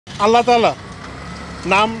আল্লাহ তাআলা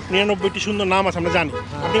নাম 99টি সুন্দর নাম আছে আমরা জানি।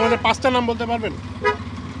 আপনি আমাদের 5টা নাম বলতে পারবেন?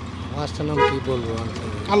 5টা নাম কি বলবো?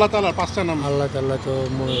 আল্লাহ তাআলার 5টা নাম আল্লাহ তাআলা তো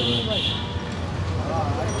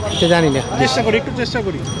এটা জানি না। চেষ্টা করি, একটু চেষ্টা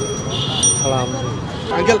করি।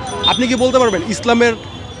 আলহামদুলিল্লাহ। আঙ্কেল আপনি কি বলতে পারবেন ইসলামের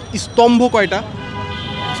স্তম্ভ কয়টা?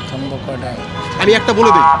 স্তম্ভ কয়টা? আমি একটা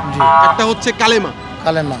বলে দিই। জি। একটা হচ্ছে কালেমা,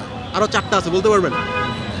 কালেমা। আরো 4টা আছে, বলতে পারবেন?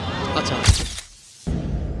 আচ্ছা।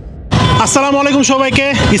 আসসালামু আলাইকুম সবাইকে।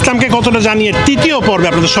 ইসলামকে কতটা জানিয়ে তৃতীয় পর্বে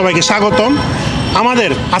আপনাদের সবাইকে স্বাগতম। আমাদের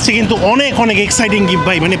আজকে কিন্তু অনেক অনেক এক্সাইটিং গিফট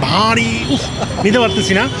ভাই, মানে ভারী নিতে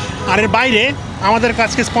পারতেছি না। আর এর বাইরে আমাদের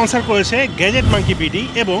কাছকে স্পন্সর করেছে গ্যাজেট মাঙ্কি পিডি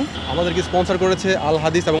এবং আমাদেরকে স্পন্সর করেছে আল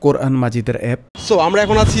হাদিস এবং কোরআন মাজিদের অ্যাপ। সো আমরা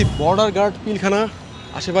এখন আছি বর্ডার গার্ড পিলখানা,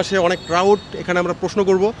 আশেপাশে অনেক ক্রাউড। এখানে আমরা প্রশ্ন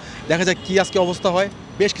করব, দেখা যাক কি আজকে অবস্থা হয়।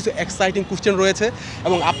 বেশ কিছু এক্সাইটিং কোশ্চেন রয়েছে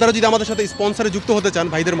এবং আপনারা যদি আমাদের সাথে স্পন্সরে যুক্ত হতে চান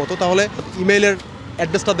ভাইদের মতো, তাহলে ইমেইলের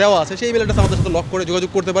অ্যাড্রেসটা দেওয়া আছে, সেই ইমেল অ্যাড্রেস আমাদের সাথে লক করে যোগাযোগ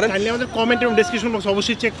করতে পারেন। কাইন্ডলি আমাদের কমেন্ট এবং ডেসক্রিপশন বক্স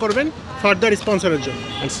অবশ্যই চেক করবেন ফার্দার স্পন্সরের জন্য।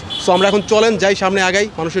 সো আমরা এখন চলেন যাই, সামনে আগাই,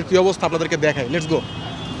 মানুষের কী অবস্থা আপনাদেরকে দেখাই। Let's go.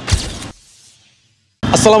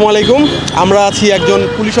 আসসালামু আলাইকুম। আমরা আছি একজন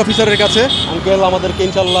পুলিশ অফিসারের কাছে। আঙ্কেল আমাদেরকে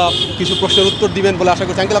ইনশাল্লাহ কিছু প্রশ্নের উত্তর দিবেন বলে আশা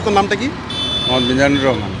করছি। আঙ্কেল আপনার নামটা কি? মিজানুর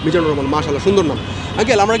রহমান। মিজানুর রহমান, মাশাআল্লাহ সুন্দর নাম।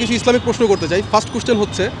 আঙ্কেল আমরা কিছু ইসলামিক প্রশ্ন করতে চাই। ফার্স্ট কোশ্চেন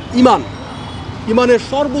হচ্ছে ইমানের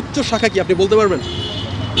সর্বোচ্চ শাখা কি আপনি বলতে পারবেন?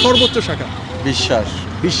 সর্বোচ্চ শাখা বিশ্বাস।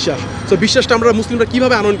 বিশ্বাস। তো বিশ্বাসটা আমরা মুসলিমরা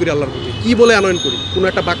কিভাবে আনয়ন করি আল্লাহর প্রতি? কি বলে আনয়ন করি? কোনো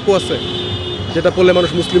একটা বাক্য আছে যেটা পড়লে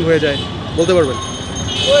মানুষ মুসলিম হয়ে যায়, বলতে পারবেন?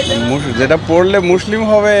 যেটা পড়লে মুসলিম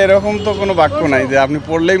হবে এরকম তো কোনো বাক্য নাই যে আপনি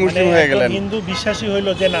পড়লেই মুসলিম হয়ে গেলেন। হিন্দু বিশ্বাসী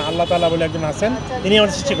হইলো যে না আল্লাহ তাআলা বলে একজন আছেন, তিনি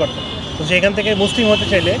আমাদের সৃষ্টিকর্তা। তো সেখান থেকে মুসলিম হতে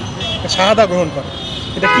চাইলে শাহাদা গ্রহণ করে।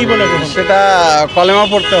 এটা কি বলে গ্রহণ? সেটা কলেমা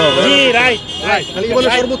পড়তে হবে। জি, রাইট রাইট।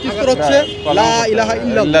 ইমানের সর্বোচ্চ স্তর হচ্ছে লা ইলাহা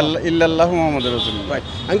ইল্লাল্লাহু মুহাম্মাদুর রাসূলুল্লাহ। রাইট।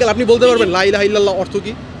 আঙ্কেল আপনি বলতে পারবেন লা ইলাহা ইল্লাল্লাহ অর্থ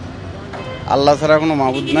কি? আল্লাহ ছাড়া কোনো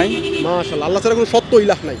মাবুদ নাই। মাশাআল্লাহ, আল্লাহ ছাড়া কোনো সত্য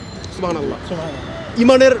ইলাহ নাই। সুবহানাল্লাহ। সুবহানাল্লাহ।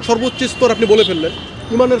 ইমানের সর্বোচ্চ স্তর আপনি বলে ফেললেন।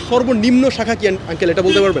 ইমানের সর্বনিম্ন শাখা কি আঙ্কেল, এটা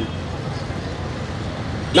বলতে পারবেন?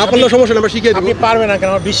 না পারলেও সমস্যা নেই, আমরা শিখিয়ে দেব। আপনি পারবেন না কেন?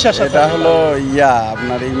 আমার বিশ্বাস আছে। এটা হলো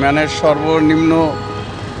আপনার ইমানের সর্বনিম্ন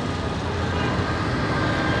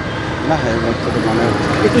না, মানে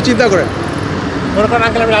একটু চিন্তা করেন। মনে করেন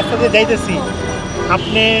আঙ্কেল আমি রাস্তা দিয়ে যাইতেছি,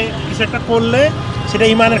 আপনি কিছু একটা করলে সেটা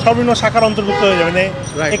ইমানের সর্বনিম্ন শাখার অন্তর্ভুক্ত হয়ে যাবে। মানে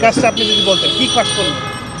এই কাজটা আপনি যদি বলতেন কি কাজ করলেন?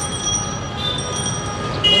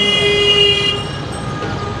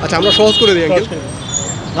 আচ্ছা আমরা সহজ করে দিই আঙ্কেল।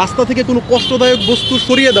 রাস্তা থেকে কোনো কষ্টদায়ক বস্তু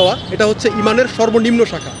সরিয়ে দেওয়া, এটা হচ্ছে ইমানের সর্বনিম্ন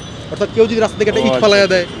শাখা। অর্থাৎ কেউ যদি রাস্তা থেকে একটা ইট ফালাইয়া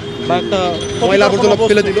দেয় বা একটা ময়লা আবর্জনা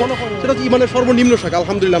ফেলে দিল, সেটা হচ্ছে ইমানের সর্বনিম্ন শাখা।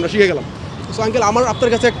 আলহামদুলিল্লাহ আমরা শিখে গেলাম। সো আঙ্কেল আমার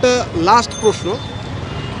আপনার কাছে একটা লাস্ট প্রশ্ন,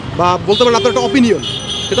 বা বলতে পারেন আপনার একটা অপিনিয়ন।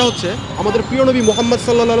 সেটা হচ্ছে আমাদের প্রিয় নবী মুহাম্মদ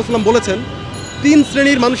সাল্লাল্লাহু আলাইহি ওয়াসাল্লাম বলেছেন 3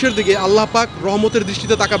 শ্রেণীর মানুষের দিকে আল্লাহ পাক রহমতের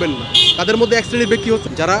দৃষ্টিতে তাকাবেন না। তাদের মধ্যে এক শ্রেণীর ব্যক্তি হচ্ছে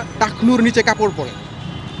যারা টাকনুর নিচে কাপড় পরে।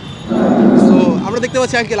 সো আমরা দেখতে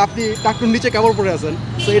পাচ্ছি আঙ্কেল আপনি টাকনুর নিচে কাপড় পরে আছেন।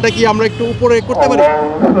 সো এটা কি আমরা একটু উপরে করতে পারি?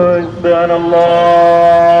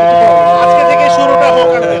 আজকে থেকে শুরুটা হোক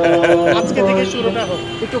আঙ্কেল, আজকে থেকে শুরুটা হোক।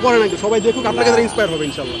 একটু করেন আঙ্কেল, সবাই দেখুক, আপনাকে তারা ইন্সপায়ার হবে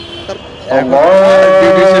ইনশাআল্লাহ।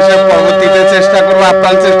 ডিউটি শেষে পরবর্তীতে চেষ্টা করবো,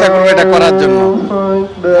 আপ্রাণ চেষ্টা করবো এটা করার জন্য।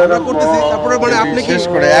 আমরা করতেছি, তারপরে মানে আপনি কি শেষ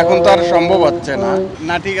করে এখন তো আর সম্ভব হচ্ছে না।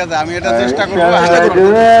 না ঠিক আছে, আমি এটা চেষ্টা করবো। চেষ্টা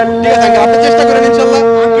করবেন? ঠিক আছে আঙ্কেল, আপনি চেষ্টা করেন ইনশাআল্লাহ।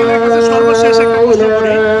 আঙ্কেলের কাছে সর্বশেষ একটা প্রশ্ন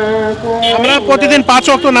করি। আমরা প্রতিদিন 5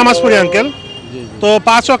 ওয়াক্ত নামাজ পড়ি আঙ্কেল, তো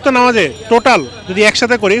 5 ওয়াক্ত নামাজে টোটাল যদি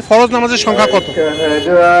একসাথে করি ফরজ নামাজের সংখ্যা কত?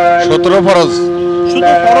 17 ফরজ।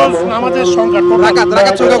 শুধু ফরজ নামাজের সংখ্যা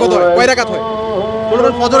রাকাত সংখ্যা কত হয়? কয় রাকাত হয়? মনে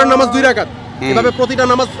করেন ফজরের নামাজ 2 রাকাত, এভাবে প্রতিটা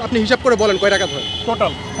নামাজ আপনি হিসাব করে বলেন কয় রাকাত হয়?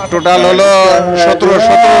 টোটাল হলো 17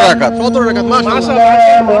 রাকাত। 17 রাকাত। মাশাআল্লাহ,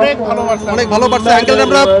 অনেক ভালো পারছেন, অনেক ভালো পারছে আঙ্কেল।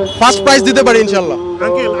 আমরা ফার্স্ট প্রাইজ দিতে পারি ইনশাআল্লাহ।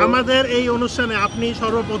 আঙ্কেল আমাদের এই অনুষ্ঠানে আপনি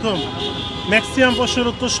সর্বপ্রথম ম্যাক্সিমাম প্রশ্নের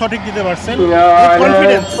উত্তর সঠিক দিতে পারছেন,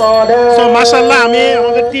 কনফিডেন্স। সো মাশাআল্লাহ, আমি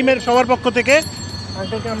আমাদের টিমের সবার পক্ষ থেকে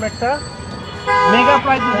আঙ্কেলকে আমরা একটা মেগা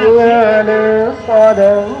প্রাইজ দিতে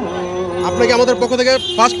আপনাকে আমাদের পক্ষ থেকে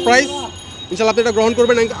ফার্স্ট প্রাইজ ইনশাআল্লাহ আপনি এটা গ্রহণ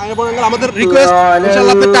করবেন। এবং আমাদের রিকোয়েস্ট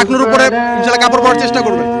ইনশাআল্লাহ আপনি টাকনুর উপরে ইনশাআল্লাহ কাপড় পরার চেষ্টা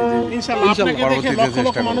করবেন ইনশাআল্লাহ। আপনাকে দেখে লক্ষ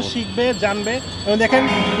লক্ষ মানুষ শিখবে, জানবে। এবং দেখেন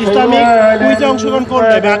ইসলামিক কুইজে অংশগ্রহণ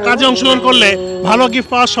করলে বা কাজে অংশগ্রহণ করলে ভালো গিফট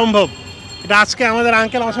পাওয়া সম্ভব। এটা আজকে আমাদের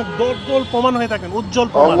আঙ্কেল আমার সাথে দোল প্রমাণ হয়ে থাকেন, উজ্জ্বল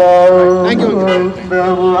প্রমাণ। Thank you.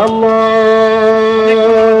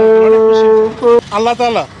 আল্লাহ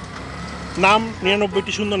তাআলা নাম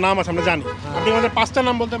 99টি সুন্দর নাম আছে আমরা জানি। আপনি আমাদের 5টা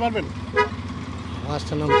নাম বলতে পারবেন?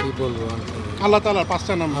 5টা নাম কি বলবো? আল্লাহ তাআলার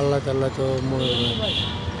 5টা নাম। আল্লাহ তাআলা তো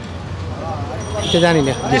এটা জানি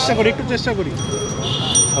না। চেষ্টা করি, একটু চেষ্টা করি।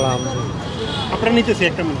 আলহামদুলিল্লাহ। আপনারা নিতেছি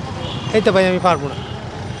একটা মিনিট। এই তো ভাই আমি পারবো না।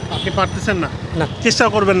 আপনি পারতেছেন না? না। চেষ্টা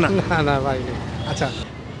করবেন না? না না ভাই। আচ্ছা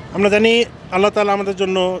আমরা জানি আল্লাহ তাআলা আমাদের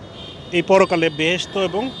জন্য এই পরকালে বেহেশত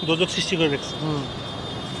এবং দোজখ সৃষ্টি করে রেখেছে।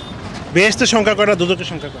 বেহেশতের সংখ্যা কয়টা, দোজখের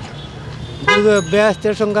সংখ্যা কয়টা?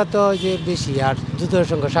 বেহেশতের সংখ্যা তো যে বেশি, আর দুধের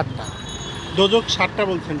সংখ্যা 7টা। দোজখ 7টা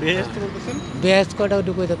বলছেন, বেহেশত বলতেছেন? বেহেশত কয়টা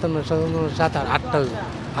ওটা কই দিতাম না, 7 আর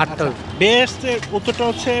 8টা। বেহেশতের উত্তরটা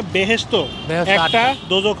হচ্ছে বেহেশত বেহেশত একটা, 8টা।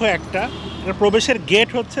 দোজখও একটা। এর প্রবেশের গেট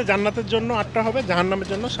হচ্ছে জান্নাতের জন্য 8টা হবে, জাহান্নামের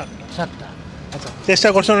জন্য 7টা। আচ্ছা, চেষ্টা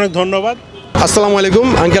করছেন, অনেক ধন্যবাদ। আসসালামু আলাইকুম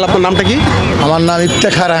আঙ্কেল, আপনার নামটা কি? আমার নাম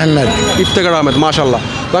ইফতেখার আহমেদ। ইফতেখার আহমেদ, মাশাআল্লাহ।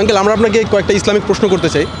 তো আঙ্কেল, আমরা আপনাকে কয়েকটা ইসলামিক প্রশ্ন করতে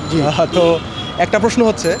চাই। তো একটা প্রশ্ন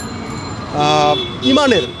হচ্ছে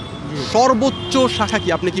ইমানের সর্বোচ্চ শাখা কি,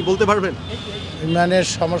 আপনি কি বলতে পারবেন? ইমানের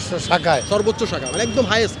সমস্ত শাখায় সর্বোচ্চ শাখা মানে একদম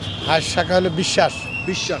হাইয়েস্ট শাখা হলো বিশ্বাস।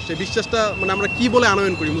 বিশ্বাস। সেই বিশ্বাসটা মানে আমরা কি বলে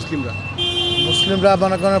আনয়ন করি মুসলিমরা? মুসলিমরা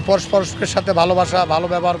মনে করেন পরস্পরের সাথে ভালোবাসা, ভালো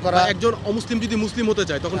ব্যবহার করা। একজন অমুসলিম যদি মুসলিম হতে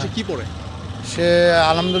চায় তখন সে কি পড়ে? সে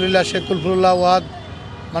আলহামদুলিল্লাহ, সে কুলফুল্লাহ ওয়াদ,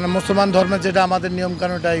 মানে মুসলমান ধর্মের যেটা আমাদের নিয়ম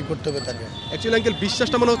কানুন এটাই করতে হবে তাকে। অ্যাকচুয়ালি আঙ্কেল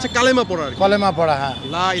বিশ্বাসটা মানে হচ্ছে কালেমা পড়া আর কি। কলেমা পড়া, হ্যাঁ।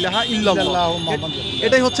 লা ইলাহা ইল্লাল্লাহ,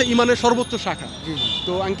 এটাই হচ্ছে ইমানের সর্বোচ্চ শাখা। জি জি।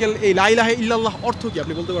 তো আঙ্কেল, এই লা ইলাহা ইল্লাল্লাহ অর্থ কি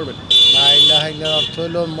আপনি বলতে পারবেন? লা ইলাহা ইল্লাল্লাহ অর্থ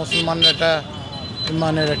হলো মুসলমানের একটা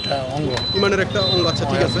ইমানের একটা অঙ্গ। ইমানের একটা অঙ্গ, আচ্ছা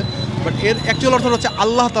ঠিক আছে। বাট এর অ্যাকচুয়াল অর্থ হচ্ছে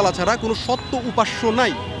আল্লাহ তাআলা ছাড়া কোনো সত্য উপাস্য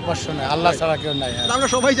নাই। উপাস্য নাই, আল্লাহ ছাড়া কেউ নাই। হ্যাঁ। আমরা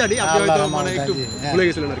সবাই জানি, আপনি হয়তো আল্লাহর মানে একটু জি, হ্যাঁ। ভুলে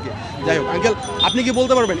গেছিলেন আর কি। যাই হোক আঙ্কেল, আপনি কি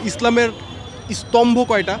বলতে পারবেন ইসলামের স্তম্ভ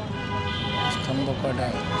কয়টা? স্তম্ভ কয়টা?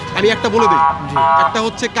 আমি একটা বলে দিই। জি। একটা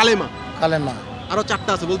হচ্ছে কালেমা, কালেমা। আরো 4টা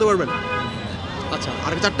আছে, বলতে পারবেন? আচ্ছা,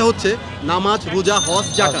 আর 4টা হচ্ছে নামাজ, রোজা, হজ,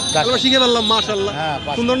 যাকাত। যাকাত। আমরা শিখে ফেললাম, মাশাআল্লাহ। হ্যাঁ,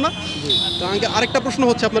 সুন্দর না? জি। তো আঙ্কেল, আরেকটা প্রশ্ন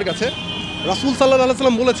হচ্ছে আপনার কাছে। রাসূল সাল্লাল্লাহু আলাইহি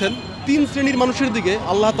সাল্লাম বলেছেন 3 শ্রেণীর মানুষের দিকে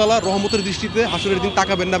আল্লাহ তাআলা রহমতের দৃষ্টিতে হাসরের দিন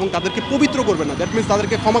তাকাবেন না এবং তাদেরকে পবিত্র করবেন না। দ্যাট মিন্স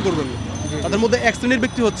তাদেরকে ক্ষমা করবেন না। তাদের মধ্যে এক শ্রেণীর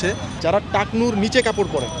ব্যক্তি হচ্ছে যারা টাকনুর নিচে কাপড়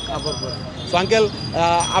পরে। তো আঙ্কেল,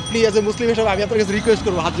 আপনি এজ এ মুসলিম হিসেবে আমি আপনার কাছে রিকোয়েস্ট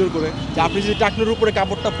করবো হাত জোর করে যে আপনি যদি টাকনুর উপরে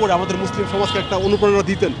কাপড়টা পরে আমাদের মুসলিম সমাজকে একটা অনুপ্রেরণা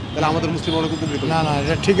দিতেন, তাহলে আমাদের মুসলিম অনেক উপকৃত হতো। না না,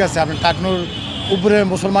 এটা ঠিক আছে। আপনি টাকনুর উপরে,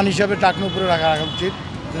 মুসলমান হিসাবে টাকনুর উপরে রাখা উচিত।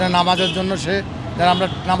 যেটা নামাজের জন্য, সে যারা আমরা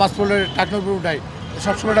নামাজ পড়লে টাকনুর উপরে উঠাই,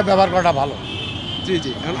 সবসময় এটা ব্যবহার করাটা ভালো। জি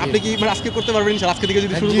জি। এখন আপনি কি মানে আজকে করতে পারবেন ইনশাআল্লাহ? আজকে থেকে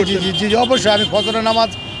যদি শুরু জি জি করতেন। জি জি, অবশ্যই। আমি ফজরের নামাজ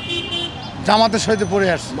জামাতের সহিত পড়ে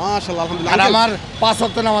আসছি। মাশাআল্লাহ, আলহামদুলিল্লাহ। আর আমার 5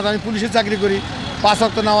 ওয়াক্ত নামাজ, আমি পুলিশে চাকরি করি, 5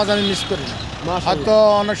 ওয়াক্ত নামাজ আমি মিস করি না। মাশাআল্লাহ। হয়তো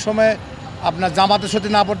অনেক সময় আপনার জামাতের সাথে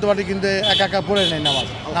না পড়তে পারি, কিন্তু একা একা পড়ে নেই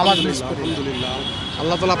নামাজ মিস করি না। আলহামদুলিল্লাহ,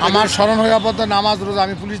 আল্লাহ তাআলা আমার স্মরণ হয়ে পড়তে নামাজ, রোজা।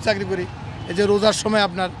 আমি পুলিশ চাকরি করি, এই যে রোজার সময়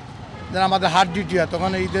আপনার যেন আমাদের হার্ট ডিউটি হয়, তখন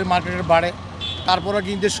ঈদের মার্কেটের বাড়ে। তারপরে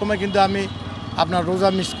ঈদের সময় কিন্তু আমি আপনার রোজা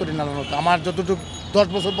মিস করি না। আমার যতটুকু 10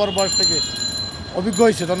 বছর পর বয়স থেকে অভিজ্ঞ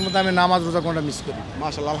হয়েছে, তখন মধ্যে আমি নামাজ রোজা কোনটা মিস করি।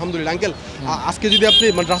 মাশাআল্লাহ, আলহামদুলিল্লাহ। আঙ্কেল, আজকে যদি আপনি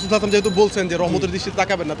মানে রাসূল সাল্লাল্লাহু আলাইহি ওয়াসাল্লাম যেহেতু বলছেন যে রহমতের দৃষ্টিতে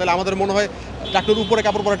তাকাবেন না, তাহলে আমাদের মনে হয় টাকনুর উপরে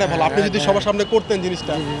কাপড় পরাটাই ভালো। আপনি যদি সবার সামনে করতেন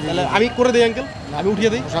জিনিসটা, তাহলে আমি করে দিই আঙ্কেল, আমি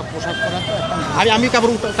উঠিয়ে দিই। পোশাক পরা তো এখন আমি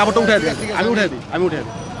কাপড়টা উঠিয়ে দিই, আমি উঠিয়ে দিই।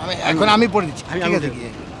 এখন আমি পড়ে দিচ্ছি। আমি ঠিক আছে,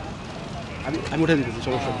 আমি উঠিয়ে দিতেছি,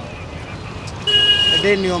 সমস্যা নেই।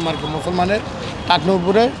 এটাই নিয়ম আর কি, মুসলমানের টাকনুর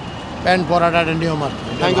উপরে প্যান্ট পরাটা একটা নিয়ম আর কি।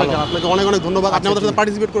 থ্যাংক ইউ, আপনাকে অনেক অনেক ধন্যবাদ। আপনি আমাদের সাথে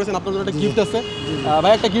পার্টিসিপেট করেছেন, আপনার জন্য একটা গিফট আছে।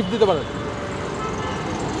 ভাই, একটা গিফট দিতে পারেন।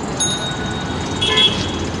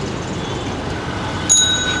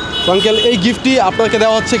 আঙ্কেল, এই গিফটটি আপনাকে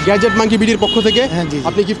দেওয়া হচ্ছে গ্যাজেট মাঙ্কি বিডির পক্ষ থেকে। হ্যাঁ, জি, জি।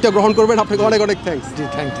 আপনি গিফটটা গ্রহণ করবেন। আপনাকে অনেক অনেক থ্যাঙ্কস। G,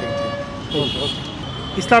 thank you.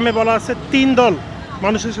 ইসলামে বলা আছে 3 দল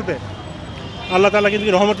মানুষের সাথে আল্লাহ তাআলা কিন্তু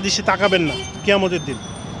রহমতের দৃষ্টি তাকাবেন না কিয়ামতের দিন।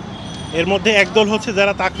 এর মধ্যে এক দল হচ্ছে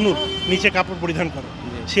যারা তাকনুর নিচে কাপড় পরিধান করে,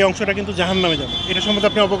 সেই অংশটা কিন্তু জাহান্নামে যাবে। এটা সম্বন্ধে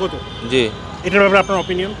আপনি অবগত? জি। এটার ব্যাপারে আপনার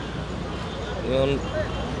অপিনিয়ন?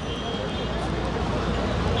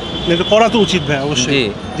 কিন্তু করা তো উচিত ভাই, অবশ্যই। জি।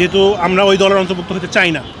 যেহেতু আমরা ওই দলের অন্তর্ভুক্ত হতে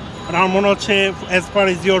চাই না। আর আমার মনে হচ্ছে as per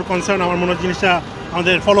is your concern, আমার মনে হচ্ছে জিনিসটা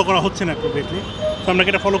আমাদের ফলো করা হচ্ছে না অ্যাপ্রোপ্রিয়েটলি। তো আমরা কি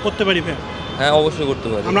এটা ফলো করতে পারি ভাই? হ্যাঁ, অবশ্যই করতে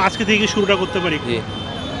পারি। আমরা আজকে থেকে শুরুটা করতে পারি। জি।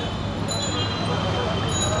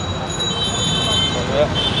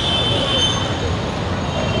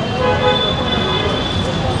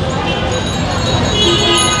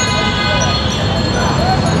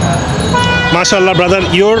 মাশাআল্লাহ brother,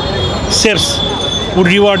 your sales would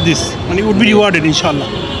reward this, মানে উড বি রিওয়ার্ডেড ইনশাআল্লাহ।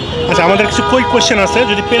 আচ্ছা, আমাদের কিছু কুইক কোয়েশ্চেন আছে,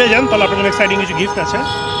 যদি পেরে যান তাহলে আপনার জন্য এক্সাইটিং কিছু গিফট আছে।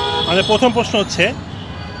 আমাদের প্রথম প্রশ্ন হচ্ছে,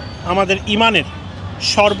 আমাদের ইমানের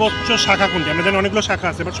সর্বোচ্চ শাখা কোনটি? আমরা জানি অনেকগুলো শাখা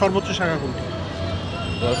আছে, বাট সর্বোচ্চ শাখা কোনটি?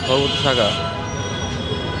 সর্বোচ্চ শাখা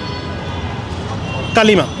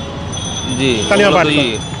কালিমা। জি। কালিমা পাঠ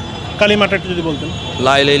করেন। কালিমাটা একটু যদি বলতেন।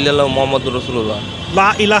 লা ইলাহা ইল্লাল্লাহ মুহাম্মাদুর রাসূলুল্লাহ। লা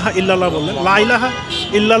ইলাহা ইল্লাল্লাহ বললেন। লা ইলাহা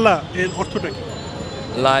ইল্লাল্লাহ এর অর্থটা কি?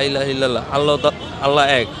 লা ইলাহা ইল্লাল্লাহ, আল্লাহ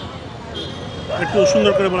এক। একটু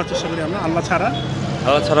সুন্দর করে বলার চেষ্টা করি আমরা। আল্লাহ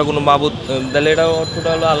ছাড়া কোনো মাবুদ, তাহলে এটা অর্থটা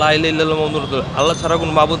হলো লা ইলাহা ইল্লাল্লাহ মুহাম্মাদুর রাসূলুল্লাহ, আল্লাহ ছাড়া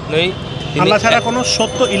কোনো মাবুদ নেই আল্লাহ ছাড়া কোনো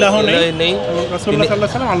সত্য ইলাহ নেই নেই এবং রাসূলুল্লাহ সাল্লাল্লাহু আলাইহি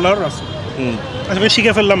ওয়াসাল্লাম আল্লাহর রাসূল। হুম। আচ্ছা আমি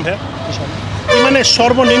শিখে ফেললাম ভাই। ইমানের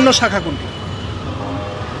সর্বনিম্ন শাখা কোনটি?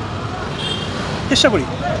 চেষ্টা করি।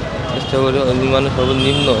 চেষ্টা করি মানে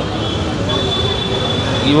সর্বনিম্ন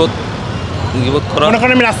গীবত করা। মনে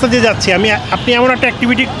করেন আমি রাস্তা দিয়ে যাচ্ছি, আপনি এমন একটা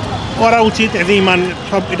অ্যাক্টিভিটি করা উচিত যে ইমান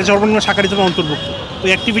সব এটা সর্বনিম্ন শাখার হিসেবে অন্তর্ভুক্ত। ওই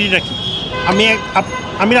অ্যাক্টিভিটিটা কি?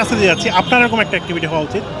 আমি রাস্তা দিয়ে যাচ্ছি, আপনার এরকম একটা অ্যাক্টিভিটি হওয়া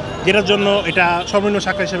উচিত যেটার জন্য এটা সর্বনিম্ন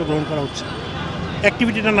শাখা হিসেবে গ্রহণ করা হচ্ছে।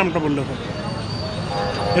 অ্যাক্টিভিটিটার নামটা বললে হবে।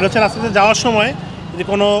 এটা হচ্ছে রাস্তাতে যাওয়ার সময় যদি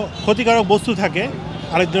কোনো ক্ষতিকারক বস্তু থাকে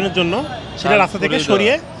আরেকজনের জন্য সেটা রাস্তা থেকে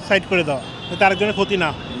সরিয়ে সাইড করে দেওয়া, যাতে আরেকজনের ক্ষতি না।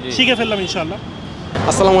 শিখে ফেললাম ইনশাআল্লাহ।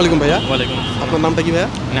 আসসালামু আলাইকুম ভাইয়া। ওয়ালাইকুম আপনার নামটা কি ভাইয়া?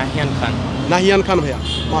 নাহিয়ান খান। নাহিয়ান খান ভাইয়া,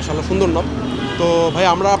 মাশাআল্লাহ সুন্দর নাম। তো ভাই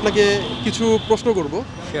আমরা আপনাকে কিছু প্রশ্ন করব,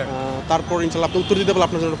 তারপর ইনশাআল্লাহ আপনি উত্তর দিতে পারলে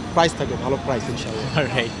আপনার জন্য প্রাইজ থাকবে, ভালো প্রাইজ ইনশাআল্লাহ।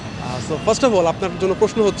 Right. So first of all আপনার জন্য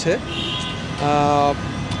প্রশ্ন হচ্ছে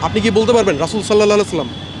আপনি কি বলতে পারবেন রাসূল সাল্লাল্লাহু আলাইহি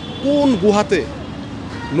ওয়াসাল্লাম কোন গুহাতে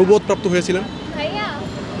নবুয়ত প্রাপ্ত হয়েছিলেন? ভাইয়া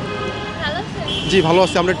ভালো আছেন? জি ভালো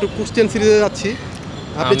আছে। আমরা একটু কোশ্চেন সিরিজে যাচ্ছি,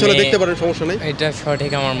 আপনি চলে দেখতে পারেন, সমস্যা নেই। এটা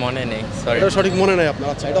সঠিক আমার মনে নেই, সরি। এটা সঠিক মনে নাই আপনার?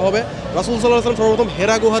 আচ্ছা, এটা হবে রাসূল সাল্লাল্লাহু আলাইহি ওয়াসাল্লাম সর্বপ্রথম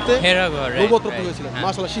হেরা গুহাতে নবুয়ত প্রাপ্ত হয়েছিলেন।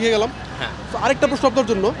 মাশাআল্লাহ শিখে গেলাম। হ্যাঁ। তো আরেকটা প্রশ্ন আপনার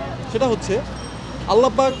জন্য, সেটা হচ্ছে আল্লাহ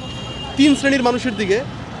পাক 3 শ্রেণীর মানুষের দিকে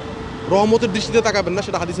রহমতের দৃষ্টিতে তাকাবেন না,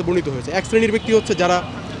 সেটা হাদিসে বর্ণিত হয়েছে। এক শ্রেণীর ব্যক্তি হচ্ছে যারা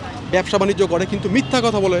ব্যবসা বাণিজ্য করে কিন্তু মিথ্যা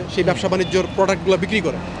কথা বলে সেই ব্যবসা বাণিজ্যর প্রোডাক্টগুলো বিক্রি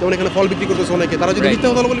করে, যেমন এখানে ফল বিক্রি করতেছে অনেকে, তারা যদি মিথ্যা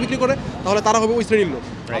কথা বলে বিক্রি করে তাহলে তারা হবে ওই শ্রেণীর লোক।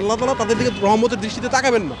 আল্লাহ তাআলা তাদের দিকে রহমতের দৃষ্টিতে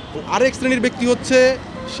তাকাবেন না। আরেক শ্রেণীর ব্যক্তি হচ্ছে,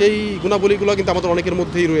 সেই গুণাবলীগুলো কিন্তু আমাদের অনেকের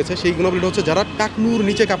মধ্যেই রয়েছে, সেই গুণাবলীটা হচ্ছে যারা টাকনুর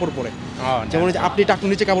নিচে কাপড় পরে, যেমন যে আপনি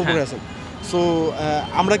টাকনুর নিচে কাপড় পরে আছেন। সো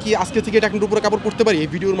আমরা কি আজকে থেকে টাকনুর উপরে কাপড় পরতে পারি? এই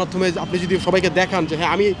ভিডিওর মাধ্যমে আপনি যদি সবাইকে দেখান যে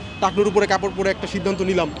হ্যাঁ আমি টাকনুর উপরে কাপড় পরে একটা সিদ্ধান্ত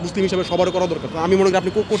নিলাম, মুসলিম হিসেবে সবারও করা দরকার, আমি মনে করি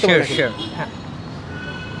আপনি করতে পারেন।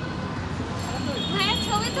 ভাইয়া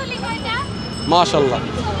ছবি তুলি কয়টা? মাশাআল্লাহ।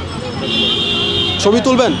 ছবি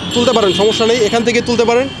তুলবেন? তুলতে পারেন, সমস্যা নেই, এখান থেকে তুলতে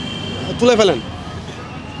পারেন, তুলে ফেলেন।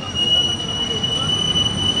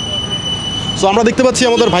 সো আমরা দেখতে পাচ্ছি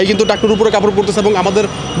আমাদের ভাই কিন্তু টাকনুর উপরে কাপড় পরতেছে এবং আমাদের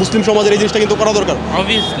মুসলিম সমাজের এই জিনিসটা কিন্তু করা দরকার।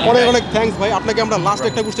 অনেক অনেক থ্যাঙ্কস ভাই। আপনাকে আমরা লাস্ট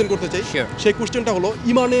একটা কোশ্চেন করতে চাই। সেই কোশ্চেনটা হলো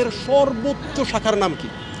ইমানের সর্বোচ্চ শাখার নাম কি?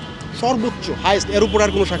 সর্বোচ্চ, হাইয়েস্ট, এর উপর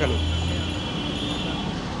আর কোনো শাখা নেই।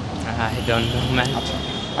 I don't know man. আচ্ছা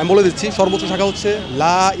আমি বলে দিচ্ছি, সর্বোচ্চ শাখা হচ্ছে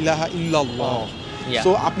লা ইলাহা ইল্লাল্লাহ। সো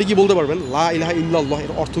আপনি কি বলতে পারবেন লা ইলাহা ইল্লাল্লাহ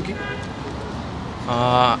এর অর্থ কি?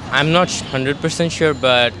 I am not 100% sure,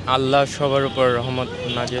 but আল্লাহ সবার উপর রহমত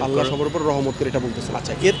নাজিল করুন। আল্লাহ সবার উপর রহমত করে, এটা বলতেছেন।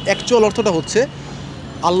 আচ্ছা এর অ্যাকচুয়াল অর্থটা হচ্ছে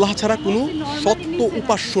আল্লাহ ছাড়া কোনো সত্য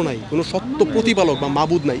উপাস্য নাই, কোনো সত্য প্রতিপালক বা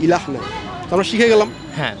মাবুদ নাই, ইলাহ নাই। তো আমরা শিখে গেলাম।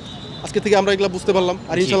 হ্যাঁ, আজকে থেকে আমরা এগুলো বুঝতে পারলাম।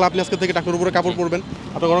 আর ইনশাআল্লাহ আপনি আজকে থেকে টাকনুর উপরে কাপড় পরবেন।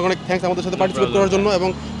 আপনাকে অনেক অনেক থ্যাঙ্কস আমাদের সাথে পার্টিসিপেট করার জন্য, এবং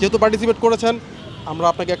যেহেতু পার্টিসিপেট করেছেন আমরা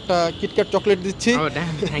আপনাকে একটা কিটক্যাট চকলেট দিচ্ছি।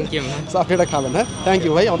 Thank you man. সো আপনি এটা খাবেন। হ্যাঁ, থ্যাংক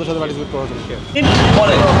ইউ ভাই আমাদের সাথে পার্টিসিপেট করার জন্য।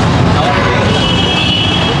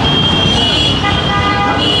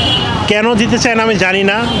 কেন দিতে চায় না আমি জানি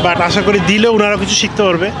না, বাট আশা করি দিলেও ওনারা কিছু শিখতে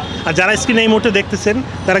পারবে। আর যারা স্ক্রিনে এই মুহূর্তে দেখতেছেন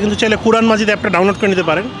তারা কিন্তু চাইলে কুরআন মাজিদ অ্যাপটা ডাউনলোড করে নিতে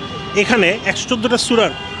পারেন। এখানে 114টা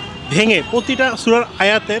সূরার ভেঙে প্রতিটা সূরার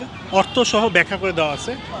আয়াতের অর্থ সহ ব্যাখ্যা করে দেওয়া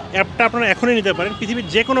আছে। অ্যাপটা আপনারা এখনই নিতে পারেন, পৃথিবীর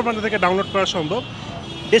যে কোনো প্রান্ত থেকে ডাউনলোড করা সম্ভব।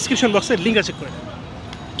 ডেসক্রিপশন বক্সে লিঙ্কটা চেক করে নেন।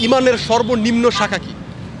 ইমানের সর্বনিম্ন শাখা কি?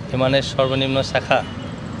 ইমানের সর্বনিম্ন শাখা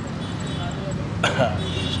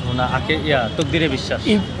তকদিরে বিশ্বাস।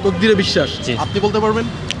 তকদিরে বিশ্বাস। আপনি বলতে পারবেন?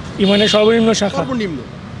 ইমানের সর্বনিম্ন শাখা সর্বনিম্ন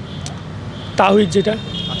তাওহীদ যেটা।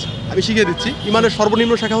 আচ্ছা আমি শিখিয়ে দিচ্ছি। ইমানের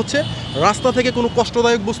সর্বনিম্ন শাখা হচ্ছে রাস্তা থেকে কোনো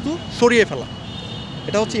কষ্টদায়ক বস্তু সরিয়ে ফেলা,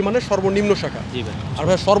 এটা হচ্ছে ইমানের সর্বনিম্ন শাখা। জি ভাই। আর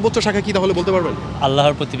ভাই সর্বোচ্চ শাখা কি তাহলে বলতে পারবেন?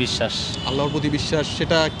 আল্লাহর প্রতি বিশ্বাস। আল্লাহর প্রতি বিশ্বাস,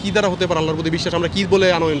 সেটা কি দ্বারা হতে পারে? আল্লাহর প্রতি বিশ্বাস আমরা কি বলে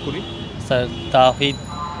আনয়ন করি? স্যার তাওহীদ,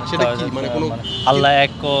 সেটা কি মানে কোনো আল্লাহ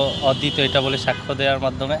এক ও অদ্বিতীয় এটা বলে সাক্ষ্য দেওয়ার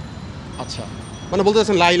মাধ্যমে। আচ্ছা মানে বলতে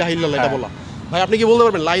চাচ্ছেন লা ইলাহা ইল্লাল্লাহ, এটা বলা। ভাই আপনি কি বলতে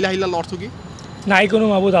পারবেন লা ইলাহা ইল্লাল্লাহ অর্থ কি? নাই কোনো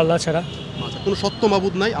মাবুদ আল্লাহ ছাড়া। আচ্ছা কোনো সত্য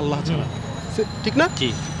মাবুদ নাই আল্লাহ ছাড়া, ঠিক না? জি।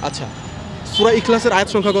 আচ্ছা সূরা ইখলাসের আয়াত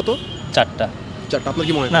সংখ্যা কত? 4টা। 4টা। আপনার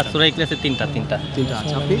কি মনে হয়? না, সূরা ইখলাসে 3টা।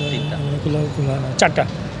 আচ্ছা আপনি? 3টা।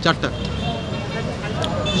 4টা।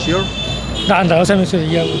 শিওর? দাঁড়াও আমি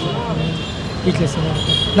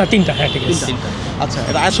না 3টা। হ্যাঁ ঠিক আছে। আচ্ছা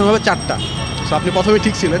এটা আয়াত সংখ্যা হবে 4টা। সো আপনি প্রথমে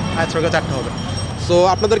ঠিক ছিলেন, আয়াত সংখ্যা 4টা হবে। সো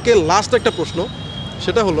আপনাদেরকে লাস্ট একটা প্রশ্ন,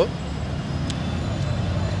 সেটা হলো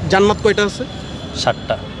জান্নাত কয়টা আছে?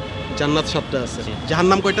 7টা। জান্নাত 7টা আছে।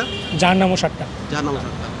 জাহান্নাম কয়টা? জাহান্নামও 7টা। জাহান্নামও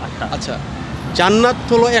 7টা। আচ্ছা জান্নাত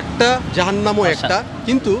হলো একটা, জাহান্নামও একটা,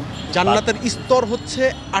 কিন্তু জান্নাতের স্তর হচ্ছে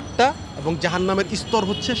 8টা এবং জাহান্নামের স্তর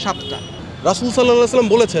হচ্ছে 7টা। রাসূল সাল্লাল্লাহু আলাইহি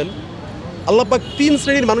ওয়াসাল্লাম বলেছেন আল্লাহ পাক 3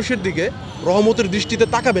 শ্রেণীর মানুষের দিকে রহমতের দৃষ্টিতে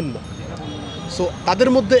তাকাবেন না। সো তাদের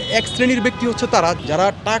মধ্যে এক শ্রেণীর ব্যক্তি হচ্ছে তারা যারা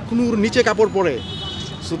টাকনুর নিচে কাপড় পরে।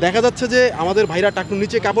 সো দেখা যাচ্ছে যে আমাদের ভাইরা টাকনুর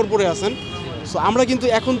নিচে কাপড় পরে আছেন। সো আমরা কিন্তু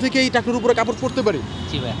এখন থেকেই টাকনুর উপরে কাপড় পরতে পারি।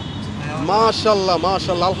 জি ভাই। মাশাআল্লাহ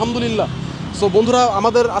মাশাআল্লাহ আলহামদুলিল্লাহ। সো বন্ধুরা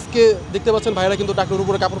আমাদের আজকে দেখতে পাচ্ছেন ভাইরা কিন্তু টাকনুর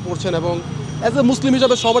উপরে কাপড় পরছেন এবং অ্যাজ এ মুসলিম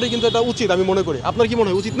হিসাবে সবারই কিন্তু এটা উচিত আমি মনে করি। আপনার কি মনে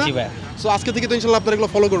হয় উচিত না? জি ভাই। সো আজকে থেকে তো ইনশাআল্লাহ আপনারা এগুলো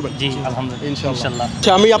ফলো করবেন। জি আলহামদুলিল্লাহ ইনশাআল্লাহ।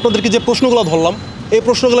 আচ্ছা আমি আপনাদেরকে যে প্রশ্নগুলো ধরলাম এই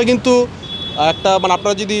প্রশ্নগুলো কিন্তু একটা মানে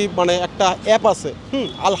আপনারা যদি মানে একটা অ্যাপ আছে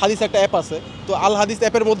আল হাদিস একটা অ্যাপ আছে, তো আল হাদিস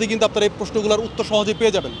অ্যাপের মধ্যে কিন্তু আপনারা এই প্রশ্নগুলোর উত্তর সহজে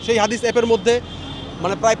পেয়ে যাবেন। সেই হাদিস অ্যাপের মধ্যে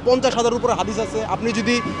মানে প্রায় 50,000-এর উপরে হাদিস আছে। আপনি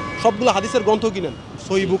যদি সবগুলো হাদিসের গ্রন্থ কিনেন,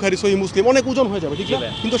 সহিহ বুখারী সহিহ মুসলিম, অনেক ওজন হয়ে যাবে, ঠিক আছে?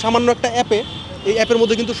 কিন্তু সামান্য একটা অ্যাপে এই অ্যাপের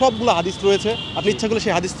মধ্যে কিন্তু সবগুলো হাদিস রয়েছে। আপনি ইচ্ছা করলে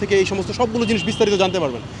সেই হাদিস থেকে এই সমস্ত সবগুলো জিনিস বিস্তারিত জানতে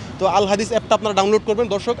পারবেন। তো আল হাদিস অ্যাপটা আপনারা ডাউনলোড করবেন।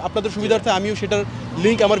 দর্শক আপনাদের সুবিধার্থে আমিও সেটার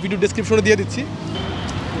লিঙ্ক আমার ভিডিও ডেসক্রিপশনে দিয়ে দিচ্ছি।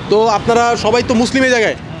 তো আপনারা সবাই তো মুসলিম এই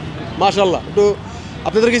জায়গায় মাশাআল্লাহ। তো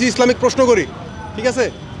আপনাদের কাছে ইসলামিক প্রশ্ন করি, ঠিক আছে?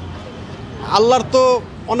 আল্লাহর তো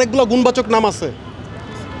অনেকগুলো গুণবাচক নাম আছে,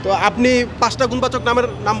 তো আপনি 5টা গুণবাচক নামের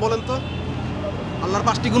নাম বলেন তো। আল্লাহর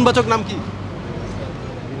 5টি গুণবাচক নাম কি?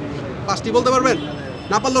 5টি বলতে পারবেন?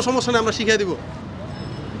 না পারলেও সমস্যা নেই, আমরা শিখিয়ে দিব।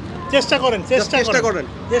 চেষ্টা করেন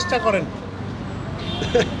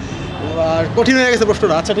কঠিন হয়ে গেছে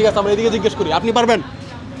প্রশ্নটা। আচ্ছা ঠিক আছে, আমরা এদিকে জিজ্ঞেস করি। আপনি পারবেন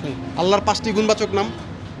আল্লাহর 5টি গুণবাচক নাম?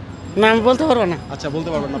 না আমি বলতে পারবো না। আচ্ছা বলতে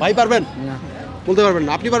পারবেন না। ভাই পারবেন? না বলতে পারবেন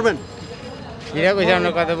না। আপনি পারবেন? এরা কইছে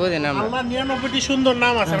আমরা কথা বুঝি না। আল্লাহর 99টি সুন্দর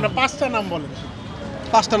নাম আছে, আমরা 5টা নাম বলেন।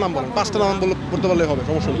 5টা নাম বলেন। 5টা নাম বলতে পারলে হবে,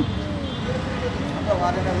 সমস্যা নেই।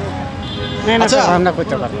 আচ্ছা আমরা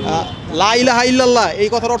কইতে পারি। লা ইলাহা ইল্লাল্লাহ এই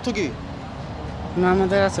কথার অর্থ কি?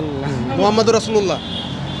 মুহাম্মদ রাসূলুল্লাহ। মুহাম্মদুর রাসূলুল্লাহ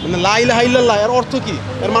মানে লা ইলাহা ইল্লাল্লাহ এর অর্থ কি?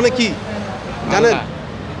 এর মানে কি জানেন?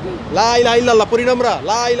 লা ইলাহা ইল্লাল্লাহ পড়ি না আমরা,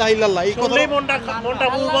 লা ইলাহা ইল্লাল্লাহ এই কথা মনটা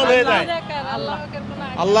দুর্বল হয়ে যায়।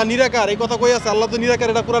 আল্লাহ নিরাকার এই কথা কই আছে? আল্লাহ তো নিরাকার,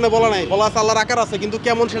 এটা কোরআনে বলা নাই। বলা আছে আল্লাহর আকার আছে, কিন্তু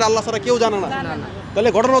কেমন সেটা আল্লাহ ছাড়া কেউ জানে না। তাহলে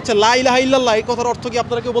ঘটনা হচ্ছে লা ইলাহা ইল্লাল্লাহ এই কথার অর্থ কি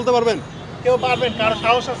আপনারা কেউ বলতে পারবেন? কেউ পারবেন? কারো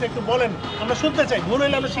সাহস আছে একটু বলেন, আমরা শুনতে চাই। ভুল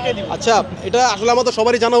হইলে আমরা শিখিয়ে দিব। আচ্ছা এটা আসলে আমাদের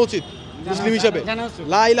সবারই জানা উচিত মুসলিম হিসাবে।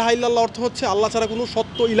 লা ইলাহা ইল্লাল্লাহ অর্থ হচ্ছে আল্লাহ ছাড়া কোনো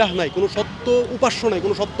সত্য ইলাহ নাই, কোনো সত্য উপাস্য নাই,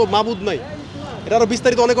 কোনো সত্য মাবুদ নাই। এটা আরও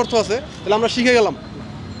বিস্তারিত অনেক অর্থ আছে। তাহলে আমরা শিখে গেলাম।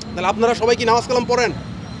 তাহলে আপনারা সবাই কি নামাজ কালাম পড়েন?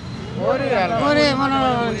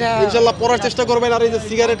 ইনশাল্লাহ পড়ার চেষ্টা করবেন। আর এই যে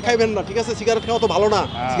সিগারেট খাইবেন না, ঠিক আছে? সিগারেট খাওয়া তো ভালো না।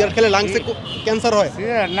 সিগারেট খেলে লাংসে ক্যান্সার হয়।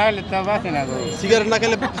 সিগারেট না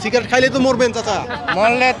খেলে, সিগারেট খাইলে তো মরবেন চাচা।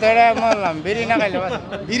 মরলে তোরা মরলাম, বিড়ি না খাইলে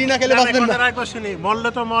বিড়ি না খেলে বাঁচবেন না। শুনি মরলে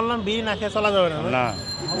তো মরলাম, বিড়ি না খেয়ে চলা যাবে না। না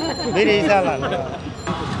বিড়ি চালান।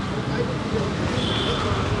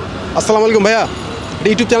 আসসালামু আলাইকুম ভাইয়া, এটা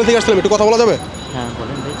ইউটিউব চ্যানেল থেকে আসলাম, একটু কথা বলা যাবে? হ্যাঁ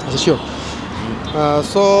বলেন ভাই। আচ্ছা শিওর।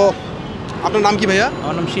 সো আপনার নাম কি ভাইয়া?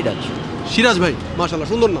 আমার নাম সিরাজ। সিরাজ ভাই, মাশাআল্লাহ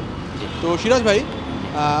সুন্দর নাম। তো সিরাজ ভাই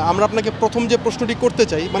আমরা আপনাকে প্রথম যে প্রশ্নটি করতে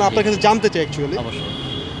চাই, মানে আপনার কাছে জানতে চাই অ্যাকচুয়ালি, অবশ্যই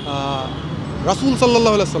রাসূল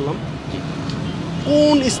সাল্লাল্লাহু আলাইহি সাল্লাম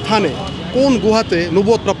কোন স্থানে কোন গুহাতে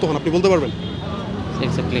নবুয়ত প্রাপ্ত হন, আপনি বলতে পারবেন?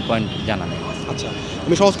 এক্স্যাক্টলি পয়েন্ট জানা নেই। আচ্ছা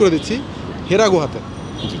আমি সহজ করে দিচ্ছি, হেরা গুহাতে।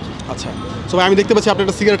 জি জি। আচ্ছা সবাই আমি দেখতে পাচ্ছি আপনি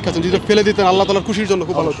একটা সিগারেট খাচ্ছেন, যদি ফেলে দিতেন আল্লাহ তাআলার খুশির জন্য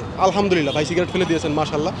খুব ভালো হতো। আলহামদুলিল্লাহ ভাই সিগারেট ফেলে দিয়েছেন,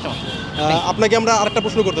 মাশাআল্লাহ। আপনাকে আমরা আরেকটা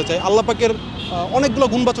প্রশ্ন করতে চাই। আল্লাহ পাকের অনেকগুলো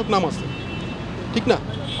গুণবাচক নাম আছে, ঠিক না?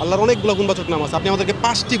 আল্লাহর অনেকগুলো গুণবাচক নাম আছে, আপনি আমাদেরকে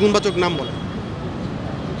 5টি গুণবাচক নাম বলেন।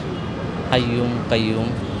 হাইয়ুম কাইয়ুম।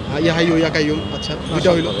 ইয়া হাইয়ু ইয়া কাইয়ুম। আচ্ছা দুইটা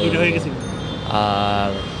হইলো, দুইটা হয়ে গেছে।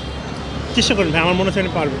 আর চেষ্টা করেন ভাই, আমার মনে হচ্ছে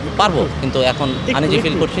আমি পারবো, কিন্তু এখন আনইজি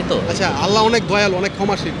ফিল করছি তো। আচ্ছা আল্লাহ অনেক দয়ালু, অনেক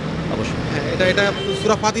ক্ষমাশীল। অবশ্যই। হ্যাঁ এটা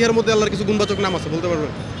সূরা ফাতিহার মধ্যে আল্লাহর কিছু গুণবাচক নাম আছে, বলতে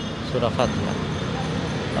পারবেন? সূরা ফাতিহা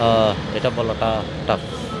এটা বলাটা টাফ।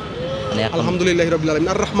 মানে আলহামদুলিল্লাহি রাব্বিল আলামিন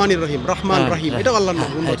আর রহমানির রহিম, রহমান রহিম, এটা আল্লাহর নাম,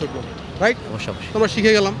 গুণবাচক নাম, রাইট? অবশ্যই। আমরা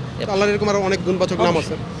শিখে গেলাম আল্লাহর এরকম আরো অনেক গুণবাচক নাম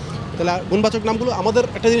আছে। তাহলে গুণবাচক নামগুলো আমাদের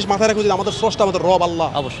একটা জিনিস মাথায় রাখা উচিত, আমাদের স্রষ্টা, আমাদের রব আল্লাহ,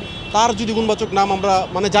 অবশ্যই তার যদি গুণবাচক নাম আমরা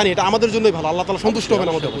মানে জানি, এটা আমাদের জন্যই ভালো। আল্লাহ তাআলা সন্তুষ্ট হবেন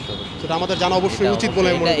আমাদের, সেটা আমাদের জানা অবশ্যই উচিত বলে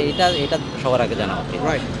মনে করি। এটা সবার আগে জানা উচিত।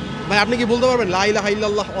 রাইট ভাই, আপনি কি বলতে পারবেন লা ইলাহা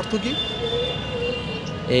ইল্লাল্লাহ অর্থ কি?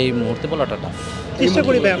 এই মুহূর্তে বলাটা টাফ। চেষ্টা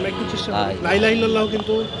করি ভাই, আমরা একটু চেষ্টা করি। লা ইলাহা ইল্লাল্লাহ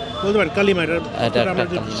কিন্তু বলতে পারেন কালিমা, এটা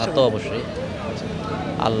তো অবশ্যই।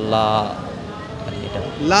 আল্লাহ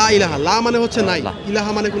লা ইলাহা, লা মানে হচ্ছে নাই,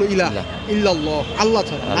 ইলাহা মানে কোনো ইলাহ, ইল্লাল্লাহ আল্লাহ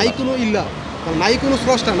ছাড়া, নাই কোনো ইল্লাহ, নাই কোনো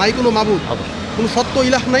স্রষ্টা, নাই কোনো মাবুদ, কোনো সত্য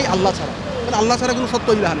ইলাহ নাই আল্লাহ ছাড়া, মানে আল্লাহ ছাড়া কোনো সত্য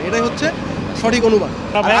ইলাহ নেই। এটাই হচ্ছে সঠিক অনুবাদ।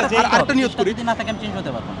 আরেকটা নিয়ত করি,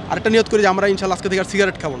 আরেকটা নিয়ত করি যে আমরা ইনশাআল্লাহ আজকে থেকে আর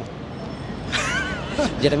সিগারেট খাবো না।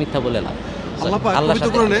 যেটা মিথ্যা বলে না। আল্লাহ পাক পবিত্র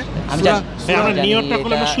কোরআনে আমি জানি আমরা নিয়তটা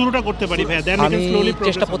করলে আমরা শুরুটা করতে পারি ভাই, দেন উই ক্যান স্লোলি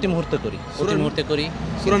চেষ্টা প্রতি মুহূর্তে করি,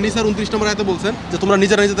 সূরা নিসার 29 নম্বর আয়াতে বলছেন যে তোমরা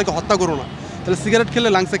নিজেরা নিজেদেরকে হত্যা করো না। তাহলে সিগারেট খেলে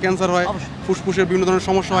লাংসে ক্যান্সার হয়, ফুসফুসের বিভিন্ন ধরনের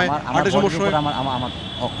সমস্যা হয়, হার্টের সমস্যা হয়। আমার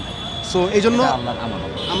হক নাই। সো এই জন্য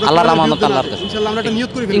আল্লাহর আমানত, আল্লাহর কাছে। ইনশাআল্লাহ আমরা একটা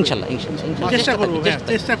নিয়ত করে ফেলব। ইনশাআল্লাহ চেষ্টা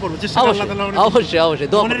করবো অবশ্যই অবশ্যই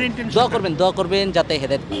দোয়া করবেন যাতে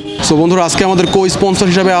হেদায়েত পাই। সো বন্ধুরা, আজকে আমাদের কো স্পন্সর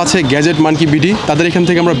হিসাবে আছে গ্যাজেট মানকি বিডি। তাদের এখান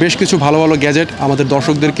থেকে আমরা বেশ কিছু ভালো ভালো গ্যাজেট আমাদের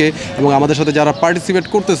দর্শকদেরকে এবং আমাদের সাথে যারা পার্টিসিপেট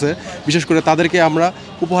করতেছে বিশেষ করে তাদেরকে আমরা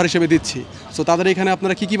উপহার হিসেবে দিচ্ছি। সো তাদের এখানে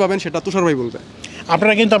আপনারা কী কী পাবেন সেটা তুষার ভাই বলবে।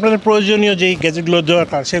 আপনারা কিন্তু আপনাদের প্রয়োজনীয় যেই গ্যাজেটগুলো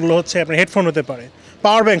দরকার সেগুলো হচ্ছে আপনার হেডফোন হতে পারে,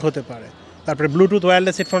 পাওয়ার ব্যাংক হতে পারে, তারপরে ব্লুটুথ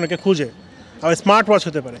ওয়্যারলেস হেডফোনকে খুঁজে, আবার স্মার্ট ওয়াচ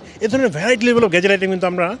হতে পারে। এই ধরনের variety level of gadget item কিন্তু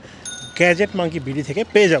আমরা গ্যাজেট মাঙ্কি বিডি থেকে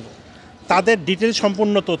পেয়ে যাব। তাদের ডিটেলস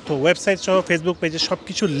সম্পূর্ণ তথ্য ওয়েবসাইট সহ ফেসবুক পেজে সব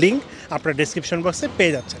কিছু লিঙ্ক আপনার ডেসক্রিপশন বক্সে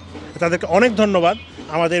পেয়ে যাচ্ছেন। তাদেরকে অনেক ধন্যবাদ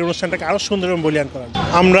আমাদের এই অনুষ্ঠানটাকে আরও সুন্দর এবং বলিয়ান করার জন্য।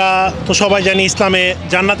 আমরা তো সবাই জানি ইসলামে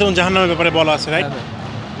জান্নাত এবং জাহান্নামের ব্যাপারে বলা আছে, রাইট?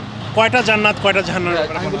 কয়টা জান্নাত কয়টা জাহান্নামের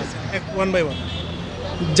ব্যাপারে বলা আছে? One by one.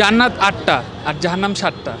 জান্নাত 8টা আর জাহান্নাম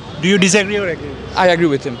 7টা। Do you disagree or agri? I agree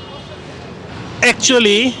with him.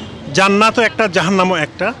 Actually জান্নাতও একটা জাহান্নামও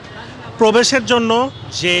একটা। প্রবেশের জন্য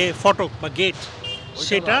যে ফটক বা গেট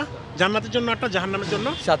সেটা জান্নাতের জন্য একটা, জাহান্নামের জন্য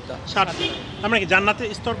 7টা। আমরা কি জান্নাতের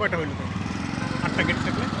স্তর কয়টা হইল? 8টা গেট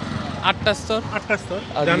থাকলে 8টা স্তর।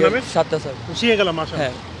 জাহান্নামের 7টা স্তর। শিখে গেলাম মাশাআল্লাহ।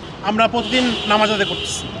 হ্যাঁ, আমরা প্রতিদিন নামাজ আদায়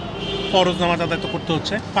করতেছি, ফরজ নামাজ আদায় তো করতে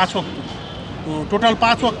হচ্ছে 5 ওয়াক্ত। তো টোটাল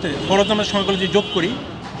 5 ওয়াক্তে ফরজ নামাজের সংখ্যাগুলো যদি যোগ করি,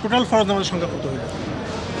 টোটাল ফরজ নামাজের সংখ্যা কত হইল?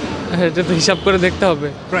 এটা তো হিসাব করে দেখতে হবে।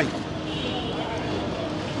 রাইট,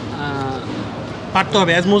 পারতে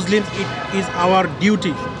হবে। As Muslims it is our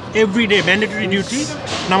duty, everyday mandatory duty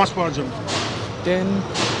নামাজ পড়ার জন্য। 10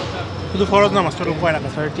 শুধু ফরজ নামাজ টোটাল কয়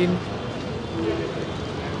রাকাত? 13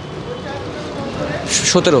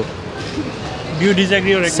 17। Do you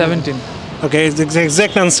disagree or agree? 17. Okay, it's the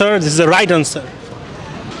exact answer. This is the right answer.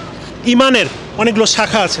 ইমানের অনেকগুলো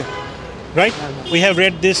শাখা আছে, right? We have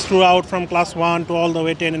read this throughout from class 1 to all the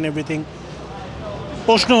way 10 and everything.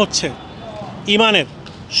 প্রশ্ন হচ্ছে ইমানের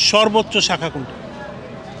সর্বোচ্চ শাখা কোনটা?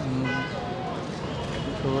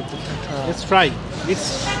 Let's try. It's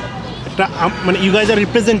মানে you guys are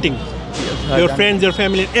representing your friends, your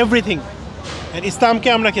family, everything. And ইসলামকে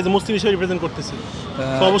আমরা কি মুসলিম হিসেবে রিপ্রেজেন্ট করতেছি,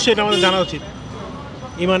 তো অবশ্যই এটা আমাদের জানা উচিত।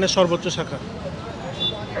 ইমানের সর্বোচ্চ শাখা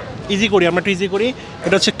ইজি করি, আমরা একটু ইজি করি।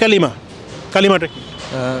 এটা হচ্ছে কালিমা। কালিমাটা কি?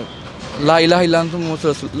 লা ইলাহা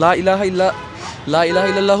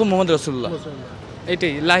ইল্লাল্লাহু মুহাম্মাদুর রাসূলুল্লাহ।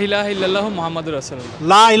 এটাই লা ইলাহা ইল্লাল্লাহু মুহাম্মাদুর রাসূলুল্লাহ।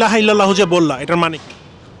 লা ইলাহা ইল্লাল্লাহু যে বললা, এটার মানে কি?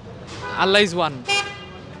 আল্লাহ ইজ ওয়ান।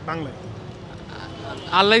 বাংলায়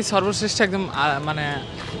আল্লাহ সর্বশ্রেষ্ঠ, একদম মানে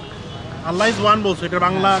আল্লাহ ইজ ওয়ান বলছো, এটা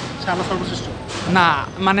বাংলা আল্লাহ সর্বশ্রেষ্ঠ না,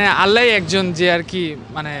 মানে আল্লাহ একজন, যে আর কি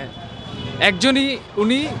মানে একজনই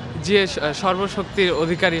উনি যে সর্বশক্তির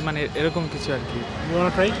অধিকারী, মানে এরকম কিছু আর কি।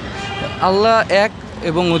 আল্লাহ এক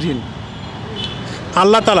এবং অধীন।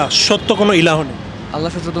 আল্লাহ তাআলা সত্য কোনো ইলাহ নেই। আল্লাহ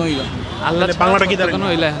সত্য কোনো ইলাহ নেই। আল্লাহ বাংলাটা কি দাঁড়ায়? কোনো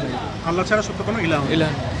ইলাহ নেই। আল্লাহ ছাড়া সত্য কোনো ইলাহ নেই। ইলাহ।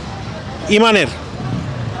 ইমানের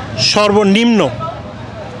সর্বনিম্ন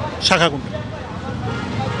শাখা কোনটা?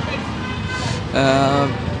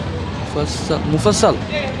 মুফাসসাল,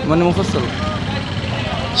 মানে মুফাসসাল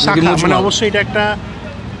শাখা মানে অবশ্যই এটা একটা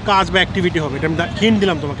কাজ বা অ্যাক্টিভিটি হবে। এটা আমি হিন্ট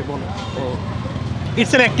দিলাম তোমাকে, বলো।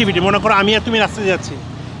 It's an activity. মনে করো আমি আর তুমি রাস্তায় যাচ্ছি,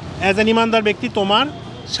 অ্যাজ অ্যান ইমানদার ব্যক্তি তোমার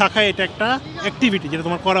শাখায় এটা একটা অ্যাক্টিভিটি যেটা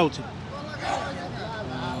তোমার করা উচিত।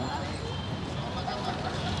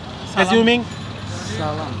 অ্যাজিউমিং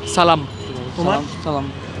সালাম। তোমার সালাম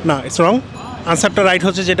না, ইটস রং। আনসারটা রাইট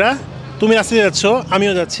হচ্ছে যেটা তুমি রাস্তায় যাচ্ছ,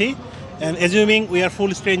 আমিও যাচ্ছি, and assuming we are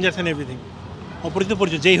full strangers and everything, অপরিচিত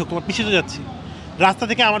পরিচয় যেই হোক, তোমার পিছিয়ে তো যাচ্ছি, রাস্তা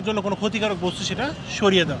থেকে আমার জন্য কোনো ক্ষতিকারক বস্তু সেটা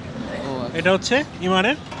সরিয়ে দাও। এটা হচ্ছে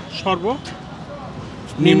ইমানের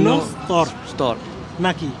সর্বনিম্ন স্তর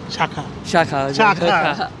নাকি শাখা? শাখা।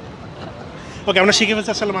 ওকে, আমরা শিখে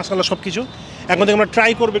ফেলছি আসলে মাশাআল্লাহ সব কিছু। এখন থেকে আমরা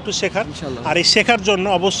ট্রাই করবো একটু শেখার। আর এই শেখার জন্য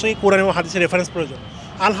অবশ্যই কোরআন এবং হাদিসের রেফারেন্স প্রয়োজন।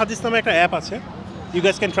 আল হাদিস নামে একটা অ্যাপ আছে, you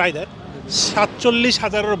guys can try that.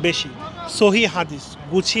 47,000-এরও বেশি সহি হাদিস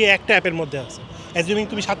গুছিয়ে একটা অ্যাপের মধ্যে আছে। অ্যাজিউমিং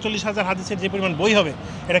তুমি 47,000 হাদিসের যে পরিমাণ বই হবে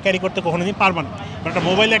এটা ক্যারি করতে কখনোদিন পারবা না। একটা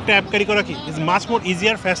মোবাইলে একটা অ্যাপ ক্যারি করা কি is much more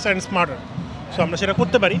easier, ফাস্টার and smarter. So আমরা সেটা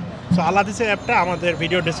করতে পারি। সো আল হাদিসের অ্যাপটা আমাদের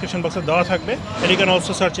ভিডিও ডিসক্রিপশন বক্সে দেওয়া থাকবে। And you can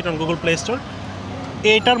also search it on Google play store.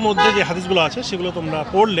 এইটার মধ্যে যে হাদিসগুলো আছে সেগুলো তোমরা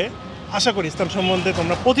পড়লে আশা করি ইসলাম সম্বন্ধে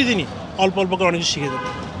তোমরা প্রতিদিনই অল্প অল্প করে অনেক কিছু শিখে দেবে।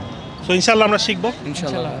 সো ইনশাআল্লাহ আমরা শিখবো।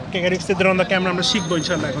 ইনশাআল্লাহ আমরা শিখবো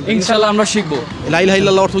ইনশাআল্লাহ। এখন ইনশাআল্লাহ আমরা শিখবো। লা ইলাহা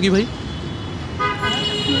ইল্লাল্লাহ অর্থ কি ভাই?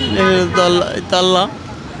 আল্লাহ।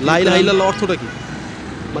 লা ইলাহা ইল্লাল্লাহ অর্থটা কি?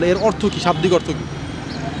 মানে এর অর্থ কি, শাব্দিক অর্থ কি?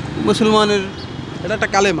 মুসলমানের এটা একটা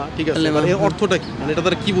কালেমা, ঠিক আছে, মানে এর অর্থটা কি, মানে এটা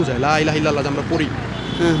দ্বারা কি বোঝায়? লা ইলাহা ইল্লাল্লাহ আমরা পড়ি,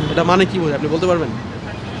 এটা মানে কি বোঝায় আপনি বলতে পারবেন?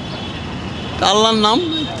 আল্লাহর নাম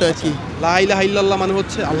তো কি লা ইলাহা ইল্লাল্লাহ মানে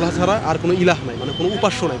হচ্ছে আল্লাহ ছাড়া আর কোনো ইলাহ নাই, মানে কোনো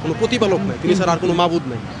উপাস্য নাই, কোনো প্রতিপালক নাই, তিনি ছাড়া আর কোনো মাবুদ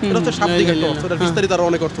নাই। এটা হচ্ছে শাব্দিক একটা অর্থ, এটা বিস্তারিত আরো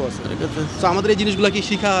অনেক অর্থ আছে। তো আমাদের এই জিনিসগুলো কি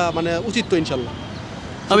শিখা মানে উচিত তো ইনশাআল্লাহ,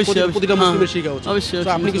 অবশ্যই প্রতিটা মুসলিমের শিখা উচিত। অবশ্যই।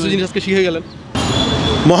 আপনি কিছু জিনিস আজকে শিখে গেলেন।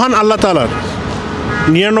 মহান আল্লাহ তাআলার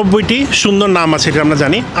 99টি সুন্দর নাম আছে, এটা আমরা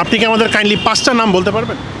জানি। আপনি কি আমাদের কাইন্ডলি 5টা নাম বলতে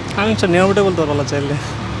পারবেন? আমি 99টা বলতে পারবো চাইলে।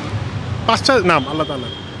 5টা নাম আল্লাহ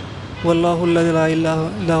তাআলার। ওয়াল্লাহুল্লাযী লা ইলাহা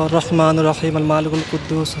ইল্লাহু রহমানুর রহিম আল মালিকুল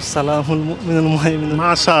কুদ্দুস সালামুল মুমিনুল মুহাইমিনুল।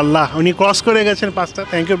 মাশাআল্লাহ, উনি ক্রস করে গেছেন 5টা।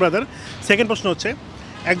 Thank you brother. সেকেন্ড প্রশ্ন হচ্ছে,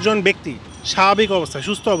 একজন ব্যক্তি স্বাভাবিক অবস্থায়,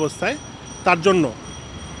 সুস্থ অবস্থায় তার জন্য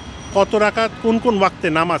কত রাকাত কোন কোন ওয়াক্তে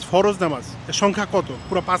নামাজ, ফরজ নামাজ এর সংখ্যা কত?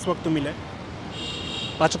 পুরো 5 ওয়াক্ত মিলে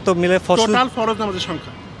 5 ওয়াক্ত মিলে টোটাল ফরজ নামাজের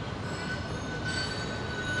সংখ্যা।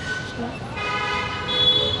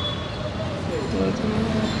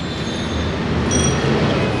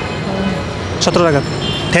 সতেরো রাকাত।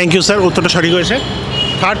 থ্যাংক ইউ স্যার, উত্তরটা সঠিক হয়েছে।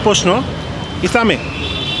 থার্ড প্রশ্ন, ইসলামে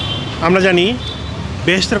আমরা জানি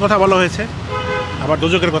বেহেশতের কথা বলা হয়েছে, আবার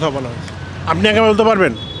দোজকের কথা বলা হয়েছে। আপনি আগে বলতে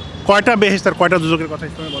পারবেন কয়টা বেহেশত আর কয়টা দোজকের কথা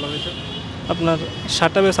ইসলামে বলা হয়েছে? আপনার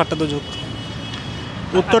 7টা বেহেশত 7টা দোজক।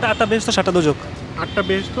 উত্তরটা 8টা বেহেশত 7টা দোজক। 8টা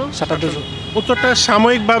বেহেশত 7টা দোজক। উত্তরটা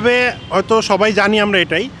সাময়িকভাবে হয়তো সবাই জানি আমরা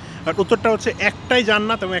এটাই, আর উত্তরটা হচ্ছে একটাই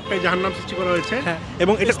জান্নাত এবং একটাই জাহান্নাম সৃষ্টি করা হয়েছে।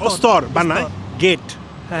 এবং এটা স্তর বা না গেট,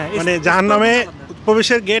 মানে জাহান্নামে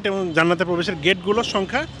প্রবেশের গেট এবং জান্নাতে প্রবেশের গেটগুলোর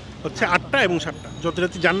সংখ্যা হচ্ছে 8টা এবং 7টা।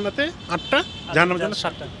 যথারীতি জান্নাতে 8টা, জাহান্নামে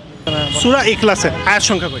 7টা। সূরা ইখলাসের আয়াত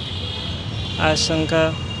সংখ্যা কয়টি? আয়াত সংখ্যা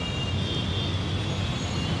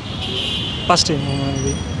 5টি।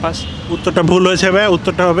 উত্তরটা ভুল হয়েছে ভাই,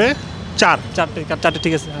 উত্তরটা হবে 4টি।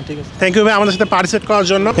 ঠিক আছে, হ্যাঁ ঠিক আছে। থ্যাংক ইউ ভাই আমাদের সাথে পার্টিসিপেট করার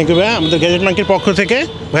জন্য। থ্যাংক ইউ ভাই, আমাদের গ্যাজেট মার্কের পক্ষ থেকে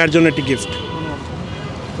ভাইয়ের জন্য একটি গিফট।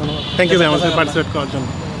 থ্যাংক ইউ ভাই আমাদের সাথে পার্টিসিপেট করার জন্য।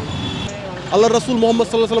 আল্লাহ রাসূল মুহাম্মদ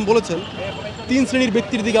সাল্লাল্লাহু আলাইহি ওয়াসাল্লাম বলেছেন, 3 শ্রেণীর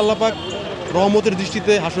ব্যক্তির দিকে আল্লাহ পাক রহমতের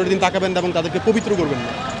দৃষ্টিতে হাসরের দিন তাকাবেন এবং তাদেরকে পবিত্র করবেন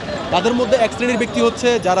না। তাদের মধ্যে এক শ্রেণীর ব্যক্তি হচ্ছে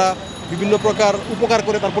যারা বিভিন্ন প্রকার উপকার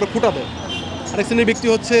করে তারপরে খোঁটা দেয়। আরেক শ্রেণীর ব্যক্তি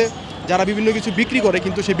হচ্ছে যারা বিভিন্ন কিছু বিক্রি করে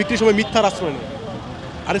কিন্তু সেই বিক্রির সময় মিথ্যার আশ্রয় নেয়।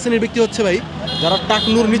 আরেক শ্রেণীর ব্যক্তি হচ্ছে ভাই যারা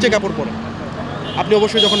টাকনুর নিচে কাপড় পরে। আপনি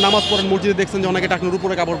অবশ্যই যখন নামাজ পড়েন মসজিদে দেখছেন যে অনেকে টাকনুর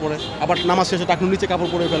উপরে কাপড় পরে, আবার নামাজ শেষে টাকনুর নিচে কাপড়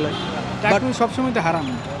পরে ফেলে। টাকনু সবসময় তো হারাম।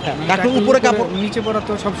 হ্যাঁ, টাকনুর উপরে কাপড় নিচে পরা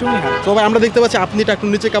তো সবসময় হারাম। তবে আমরা দেখতে পাচ্ছি আপনি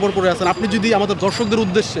টাকনুর নিচে কাপড় পরে আছেন। আপনি যদি আমাদের দর্শকদের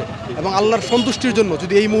উদ্দেশ্যে এবং আল্লাহর সন্তুষ্টির জন্য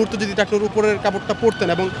যদি এই মুহূর্তে যদি টাকনুর উপরের কাপড়টা পরতেন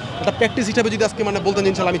এবং একটা প্র্যাকটিস হিসাবে যদি আজকে মানে বলতেন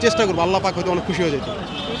ইনশাআল্লাহ আমি চেষ্টা করবো, আল্লাহ পাক হয়তো অনেক খুশি হয়ে যেত।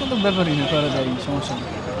 এটা তো ব্যাপারই না, করা যায়, সমস্যা নেই।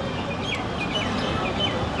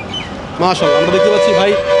 মাশাআল্লাহ, আমরা দেখতে পাচ্ছি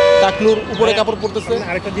ভাই টাকনুর উপরে কাপড় পরতেছে।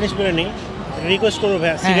 আরেকটা জিনিস বলে নেই, রিকোয়েস্ট করবো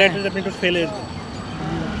ভাই সিগারেটটা আপনি একটু ফেলে।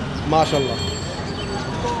 মাশাআল্লাহ।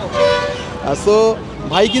 সো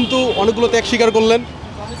ভাই কিন্তু অনেকগুলো ত্যাগ স্বীকার করলেন,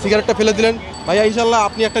 সিগারেটটা ফেলে দিলেন। ভাইয়া ইনশাআল্লাহ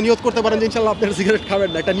আপনি একটা নিয়ত করতে পারেন যে ইনশাআল্লাহ আপনি সিগারেট খাবেন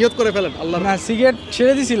না, একটা নিয়ত করে ফেলেন। আল্লাহ না, সিগারেট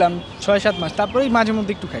ছেড়ে দিয়েছিলাম 6-7 মাস, তারপরেই মাঝে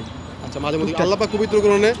মধ্যে একটু খাই। আচ্ছা, মাঝে মধ্যে আল্লাহ পাক পবিত্র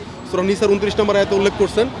কোরআনে সূরা নিসার 29 নম্বর আয়াতে উল্লেখ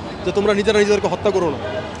করছেন যে তোমরা নিজেরা নিজেদেরকে হত্যা করো না।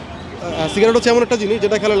 সিগারেট হচ্ছে এমন একটা জিনিস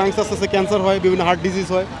যেটা খেলে লাংস আস্তে আস্তে ক্যান্সার হয়, বিভিন্ন হার্ট ডিজিজ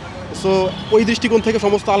হয়। সো ওই দৃষ্টিকোণ থেকে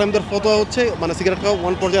সমস্ত আলেমদের ফতোয়া হচ্ছে মানে সিগারেট খাওয়া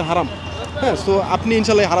ওয়ান পর্যায়ে হারাম। হ্যাঁ, সো আপনি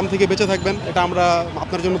ইনশাআল্লাহ হারাম থেকে বেঁচে থাকবেন, এটা আমরা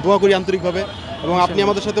আপনার জন্য দোয়া করি আন্তরিকভাবে। এবং আপনি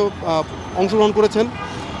আমাদের সাথে অংশগ্রহণ করেছেন,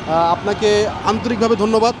 আপনাকে আন্তরিকভাবে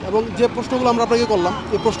ধন্যবাদ। এবং যে প্রশ্নগুলো আমরা আপনাকে করলাম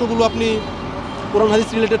এই প্রশ্নগুলো আপনি কোরআন হাদিস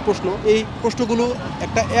রিলেটেড প্রশ্ন, এই প্রশ্নগুলো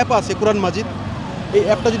একটা অ্যাপ আছে কোরআন মাজিদ, এই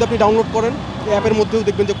অ্যাপটা যদি আপনি ডাউনলোড করেন এই অ্যাপের মধ্যেও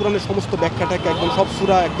দেখবেন যে কোরআনের সমস্ত ব্যাখ্যাটাকে একদম সব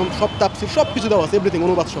সূরা একদম সব তাফসীর সব কিছু দেওয়া আছে, এভরিথিং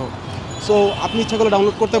অনুবাদ সহ। সো আপনি ইচ্ছা করলে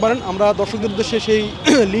ডাউনলোড করতে পারেন। আমরা দর্শকদের উদ্দেশ্যে সেই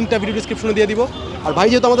লিঙ্কটা ভিডিও ডিসক্রিপশনে দিয়ে দিব। আর ভাই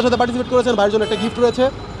যেহেতু আমাদের সাথে পার্টিসিপেট করেছেন, ভাইয়ের জন্য একটা গিফট রয়েছে।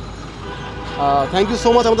 থ্যাংক ইউ সো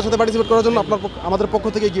মাচ আমাদের সাথে পার্টিসিপেট করার জন্য। আমাদের পক্ষ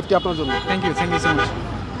থেকে এই গিফটটি আপনার জন্য। Thank you so much.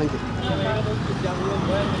 Thank you.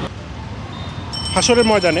 হাসরের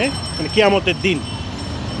ময়দানে মানে কিয়ামতের দিন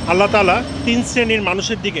আল্লাহ তাআলা 3 শ্রেণীর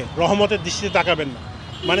মানুষের দিকে রহমতের দৃষ্টিতে তাকাবেন না,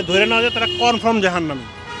 মানে ধরে নেওয়া যায় তারা কনফার্ম জাহান্নামী।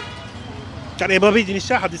 কারণ এভাবেই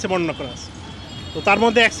জিনিসটা হাদিসে বর্ণনা করা আছে। তো তার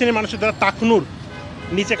মধ্যে এক শ্রেণীর মানুষের দ্বারা টাকনুর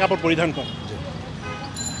নিচে কাপড় পরিধান করে।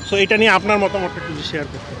 সো এটা নিয়ে আপনার মতামতটা একটু শেয়ার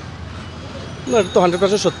করতে। না, এটা তো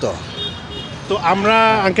 100% সত্য। তো আমরা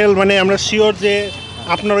আঙ্কেল মানে আমরা শিওর যে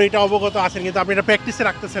আপনারা এটা অবগত আছেন, কিন্তু আপনি এটা প্র্যাকটিসে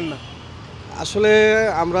রাখতেছেন না। আসলে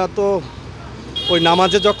আমরা তো ওই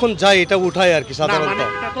নামাজে যখন যাই এটা উঠাই আর কি সাধারণত।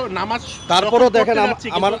 তারপরেও দেখেন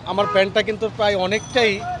আমার প্যান্টটা কিন্তু প্রায়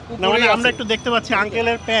অনেকটাই আমরা একটু দেখতে পাচ্ছি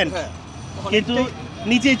আঙ্কেলের প্যান্ট কিন্তু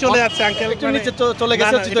নিচেই চলে যাচ্ছে। আঙ্কেল একটু নিচে চলে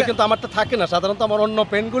গেছে, কিন্তু আমারটা থাকে না সাধারণত, আমার অন্য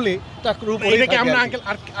প্যান্টগুলি টাকুর উপরে। এটাকে আমরা আঙ্কেল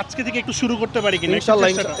আজকে থেকে একটু শুরু করতে পারি কিনা?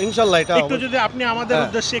 ইনশাআল্লাহ এটা একটু যদি আপনি আমাদের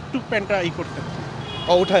উদ্দেশ্যে একটু প্যান্টটা করতেন।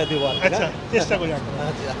 উঠায় দেবো। আচ্ছা, চেষ্টা করি আমরা।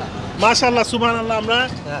 মাশাআল্লাহ, সুবহানাল্লাহ, আমরা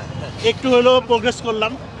একটু হলেও প্রোগ্রেস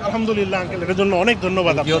করলাম, আলহামদুলিল্লাহ আঙ্কেল, এটার জন্য অনেক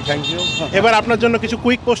ধন্যবাদ আপনাকে। Thank you. এবার আপনার জন্য কিছু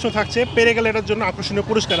কুইক প্রশ্ন থাকছে, পেরে গেলে এটার জন্য আকর্ষণীয়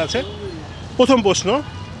পুরস্কার আছে। প্রথম প্রশ্ন,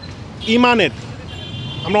 ইমানের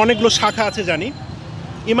আমরা অনেকগুলো শাখা আছে জানি,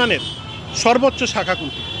 ইমানের সর্বোচ্চ শাখা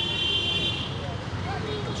কোনটি?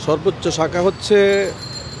 সর্বোচ্চ শাখা হচ্ছে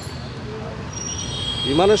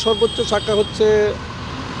ইমানের সর্বোচ্চ শাখা হচ্ছে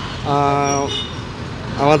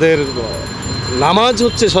আমাদের নামাজ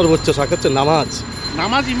হচ্ছে সর্বোচ্চ শাখা, হচ্ছে নামাজ।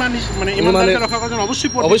 নামাজ ইমান মানে ইমানদারকে রক্ষা করার জন্য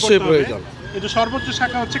অবশ্যই প্রয়োজন, কিন্তু সর্বোচ্চ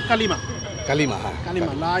শাখা হচ্ছে কালিমা। কালিমা, হ্যাঁ,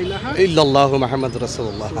 কালিমা, লা ইলাহা ইল্লাল্লাহু মুহাম্মাদুর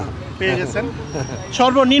রাসূলুল্লাহ। পেয়ে গেছেন।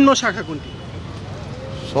 সর্বনিম্ন শাখা কোনটি?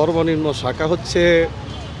 সর্বনিম্ন শাখা হচ্ছে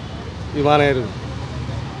ইমানের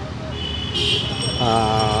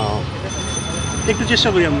একটু চেষ্টা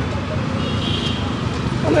করি আমরা,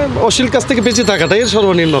 মানে অশ্লীল কাছ থেকে বেঁচে থাকাটাই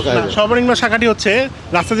সর্বনিম্ন কাজ। সর্বনিম্ন শাখাটি হচ্ছে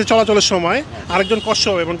রাস্তাতে চলাচলের সময় আরেকজন কষ্ট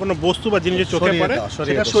হবে এবং কোনো বস্তু বা জিনিস চোখে পড়ে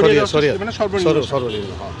সেটা সরিয়ে মানে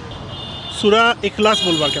সর্বনিম্ন। সূরা ইখলাস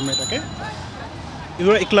বলবো আর কি আমরা এটাকে,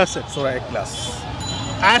 সূরা ইখলাসের সূরা ইখলাস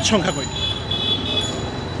আয়াত সংখ্যা কয়টি?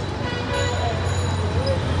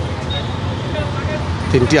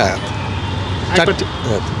 3টি আয়াত, 4টি।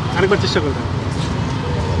 আরেকবার চেষ্টা করবেন।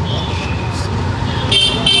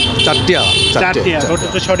 4টি আয়াত।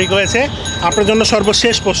 সঠিক হয়েছে। আপনার জন্য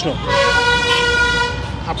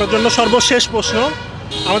সর্বশেষ প্রশ্ন,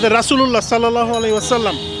 আমাদের রাসূলুল্লাহ সাল্লাল্লাহু আলাইহি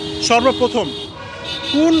ওয়াসাল্লাম সর্বপ্রথম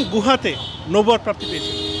কোন গুহাতে নবুয়ত প্রাপ্তি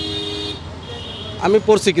পেয়েছেন? আমি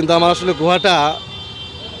পড়ছি, কিন্তু আমার আসলে গুহাটা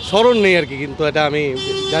স্মরণ নেই আর কি, কিন্তু এটা আমি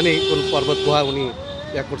জানি কোন পর্বত গুহা উনি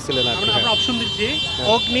করছিলেন। আমরা অপশন দিচ্ছি,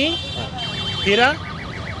 অগ্নি, হীরা,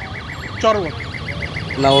 চর্বণ।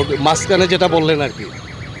 না, মাঝখানে যেটা বললেন আর কি,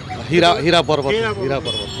 হীরা পর্বত।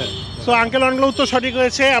 হ্যাঁ। সো আঙ্কেল অনেকগুলো উত্তর সঠিক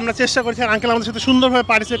হয়েছে। আমরা চেষ্টা করছি, আঙ্কেল আমাদের সাথে সুন্দরভাবে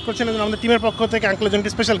পার্টিসিপেট করছেন, আমাদের টিমের পক্ষ থেকে আঙ্কেলের জন্য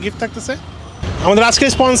স্পেশাল গিফট থাকতেছে। আমাদের আজকের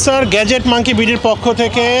স্পন্সর গ্যাজেট মাঙ্কি বিডির পক্ষ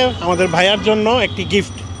থেকে আমাদের ভাইয়ার জন্য একটি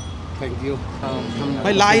গিফট। থ্যাংক ইউ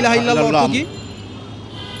ভাই। লা ইলাহা ইল্লাল্লাহ অর্থ কি?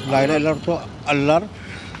 লা ইলাহা ইল্লাল্লাহ অর্থ আল্লাহর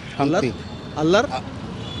শান্তি, আল্লাহর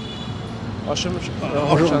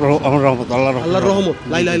রহমত, আল্লাহর রহমত।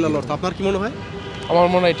 লা ইলাহা ইল্লাল্লাহ অর্থ আপনার কি মনে হয়? আমার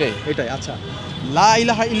মনে হয় এটাই। আচ্ছা, লা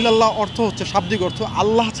ইলাহা ইল্লাল্লাহ অর্থ হচ্ছে শাব্দিক অর্থ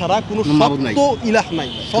আল্লাহ ছাড়া কোনো সত্য ইলাহ নাই,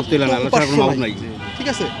 সত্য মাবুদ নাই। ঠিক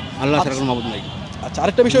আছে, আল্লাহ ছাড়া কোনো মাবুদ নাই। আচ্ছা,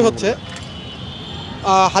 আরেকটা বিষয় হচ্ছে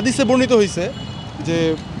হাদিসে বর্ণিত হয়েছে যে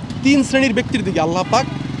 3 শ্রেণীর ব্যক্তির দিকে আল্লাহ পাক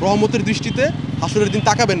রহমতের দৃষ্টিতে হাসরের দিন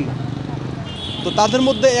তাকাবেন না। তো তাদের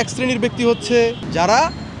মধ্যে এক শ্রেণীর ব্যক্তি হচ্ছে যারা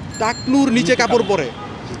টাকনুর নিচে কাপড় পরে।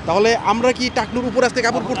 তাহলে আমরা কি টাকনুর উপরে আসতে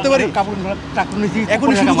কাপড় পরতে পারি?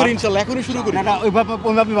 এখনই শুরু করি, ইনশাআল্লাহ এখনই শুরু করি।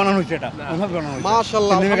 ওইভাবে বানানো হয়েছে, এটা ওইভাবে বানানো হয়েছে।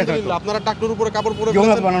 মাশাআল্লাহ, আলহামদুলিল্লাহ। আপনারা টাকনুর উপরে কাপড় পরে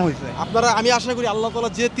বানানো হয়েছে। আপনারা, আমি আশা করি আল্লাহ তাআলা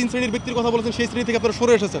যে 3 শ্রেণীর ব্যক্তির কথা বলেছেন সেই শ্রেণী থেকে আপনারা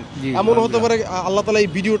সরে এসেছেন। এমন হতে পারে আল্লাহ তাআলা এই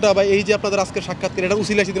ভিডিওটা বা এই যে আপনাদের আজকের সাক্ষাৎকার, এটা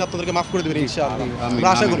উসিলা সেদিন আপনাদেরকে মাফ করে দেবেন ইনশাআল্লাহ, আমরা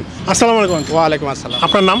আশা করি। আসসালামু আলাইকুম। ওয়া আলাইকুম আসসালাম।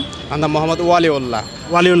 আপনার নাম? আমার নাম মোহাম্মদ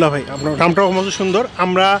ওয়ালিউল্লাহ ভাই, আপনার নামটাও কত সুন্দর।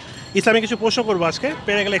 আমরা ইসলামে কিছু প্রশ্ন করবো আজকে,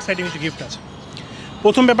 পেরে গেলে এক্সাইটিং কিছু গিফট আছে।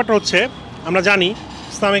 প্রথম ব্যাপারটা হচ্ছে, আমরা জানি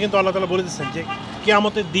ইসলামে কিন্তু আল্লাহ তাআলা বলে দিচ্ছেন যে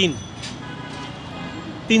কিয়ামতের দিন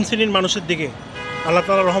 3 শ্রেণীর মানুষের দিকে আল্লাহ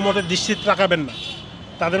তাআলা রহমতের দৃষ্টি তাকাবেন না।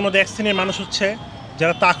 তাদের মধ্যে এক শ্রেণীর মানুষ হচ্ছে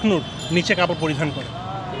যারা তাকনুর নিচে কাপড় পরিধান করে।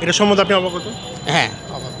 এটা সম্বন্ধে আপনি অবগত? হ্যাঁ।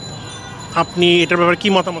 আপনি এটার ব্যাপারে কি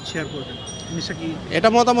মতামত শেয়ার করবেন? জিনিসটা কি? এটা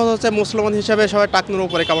মতামত হচ্ছে মুসলমান হিসাবে সবাই টাকনুর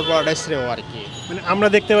উপরে কাপড় পরাটাই শ্রেয় আর কি। মানে আমরা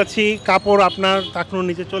দেখতে পাচ্ছি কাপড় আপনার টাকনুর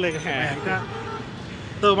নিচে চলে গেছে। এটা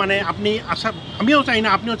তো মানে আপনি আমিও চাই না,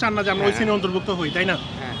 আপনিও চান না যে আমরা ওই শ্রেণীর অন্তর্ভুক্ত হই, তাই না?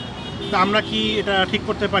 তো আমরা কি এটা ঠিক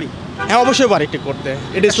করতে পারি? হ্যাঁ, অবশ্যই পারি ঠিক করতে।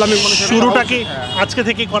 এটা ইসলামিক মানুষের শুরুটা কি আজকে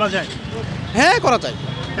থেকেই করা যায়? হ্যাঁ, করা যায়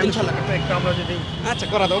ইনশাআল্লাহ। একটা আমরা যদি আচ্ছা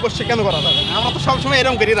করা যায়, অবশ্যই, কেন করা যাবে না? আমরা তো সবসময়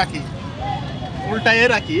এরকম করে রাখি, উল্টায়ে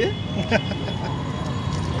রাখি,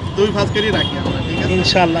 2 ভাঁজ করে রাখি আমরা, ঠিক আছে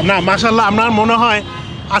ইনশাআল্লাহ। না, মাশাআল্লাহ, আমার মনে হয়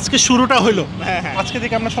আজকে শুরুটা হলো, আজকে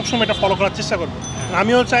থেকে আমরা সবসময় এটা ফলো করার চেষ্টা করবো।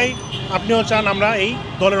 আমিও চাই, আপনিও চান আমরা এই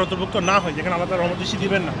দলের অন্তর্ভুক্ত না হই যেখানে আল্লাহ তাআলা রহমত দৃষ্টি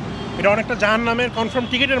দিবেন না। এটা অনেকটা জাহান্নামের কনফার্ম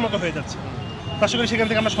টিকিটের মতো হয়ে যাচ্ছে। আশা করি সেখান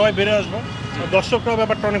থেকে আমরা সবাই বেরোয় আসবো, দর্শকরাও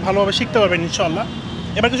ব্যাপারটা অনেক ভালোভাবে শিখতে পারবেন ইনশাআল্লাহ।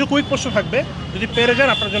 এবার কিছু কুইক প্রশ্ন থাকবে, যদি পেরে যান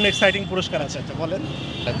আপনার জন্য এক্সাইটিং পুরস্কার আছে। আচ্ছা বলেন।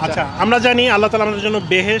 আচ্ছা, আমরা জানি আল্লাহ তাআলা আমাদের জন্য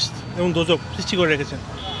বেহেশত এবং দোজখ সৃষ্টি করে রেখেছেন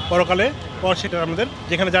পরকালে, পর সেটা আমাদের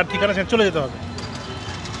যেখানে যার ঠিকানা সেখানে চলে যেতে হবে।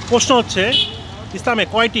 প্রশ্ন হচ্ছে, ইসলামে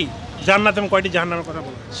কয়টি জান্নাত এবং কয়টি জাহান্নামের কথা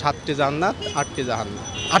বলবেন? 7টি জান্নাত, 8টি জাহান্নাম।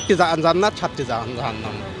 8টি জান্নাত, 7টি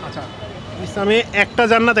জাহান্নাম। আচ্ছা, ইসলামে একটা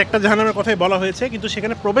জান্নাত একটা জাহান্নামের কথাই বলা হয়েছে, কিন্তু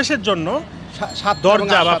সেখানে প্রবেশের জন্য 7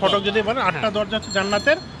 দরজা বা ফটক যদি বলেন, 8টা দরজা হচ্ছে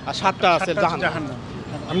জান্নাতের আর 7টা আছে জাহান্নাম।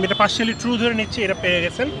 আমি এটা পার্শিয়ালি ট্রু ধরে নিচ্ছি, এটা পেয়ে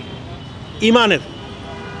গেছেন। ইমানের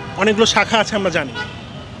অনেকগুলো শাখা আছে আমরা জানি,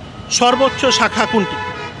 সর্বোচ্চ শাখা কোনটি?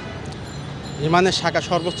 ইমানের শাখা,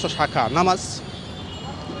 সর্বোচ্চ শাখা নামাজ।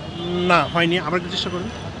 না, হয়নি, আবার একটু চেষ্টা করুন।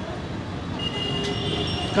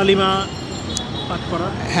 কালিমা পাঠ করা।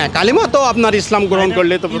 হ্যাঁ, কালিমা তো আপনার ইসলাম গ্রহণ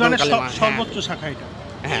করলে তো প্রথম ইমানের কালিমা। সর্বোচ্চ শাখা এটা।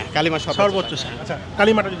 হ্যাঁ, কালিমা সর্বোচ্চ শাখা। আচ্ছা,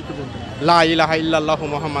 কালিমাটা যদি একটু বলতেন। লা ইলাহা ইল্লাল্লাহু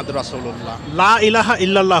মুহাম্মাদুর রাসূলুল্লাহ। লা ইলাহা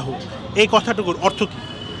ইল্লাল্লাহ, এই কথাটুকুর অর্থ কি?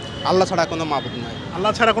 আল্লাহ ছাড়া কোনো মাবুদ নাই।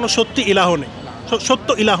 আল্লাহ ছাড়া কোনো সত্যি ইলাহ নেই, সত্য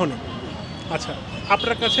ইলাহ নেই। আচ্ছা,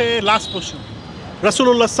 আপনার কাছে লাস্ট প্রশ্ন,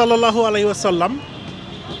 রাসূলুল্লাহ সাল্লাল্লাহু আলাইহি ওয়াসাল্লাম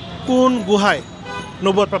কোন গুহায়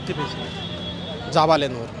নবুয়ত প্রাপ্তি পেয়েছিলেন? জাবালে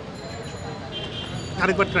নূর।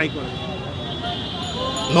 আরেকবার ট্রাই করেন।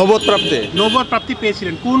 নবুয়ত প্রাপ্তি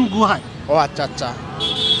পেয়েছিলেন কোন গুহায়? ও আচ্ছা আচ্ছা,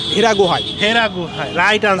 হীরা গুহায়। হেরা গুহায়,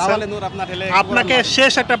 রাইট আনসার। আপনাকে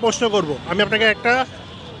শেষ একটা প্রশ্ন করব, আমি আপনাকে একটা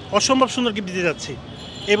অসম্ভব সুন্দর গিফট দিতে যাচ্ছি।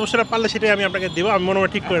 এই প্রশ্নটা পারলে সেটাই আমি আপনাকে দেবো, আমি মনে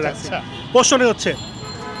মনে ঠিক করে রাখছি। প্রশ্নটা হচ্ছে,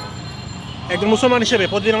 একজন মুসলমান হিসেবে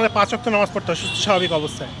প্রতিদিন আমাদের 5 ওয়াক্ত নামাজ পড়তে হয় সুস্থ স্বাভাবিক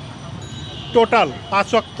অবস্থায়। টোটাল 5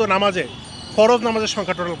 ওয়াক্ত নামাজে ফরজ নামাজের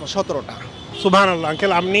সংখ্যা টোটাল 17টা। সুবহানাল্লাহ।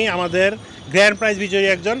 আঙ্কেল, আপনি আমাদের গ্র্যান্ড প্রাইজ বিজয়ী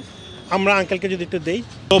একজন, আমরা আঙ্কেলকে যদি একটু দেই।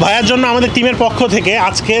 তো ভাইয়ের জন্য আমাদের টিমের পক্ষ থেকে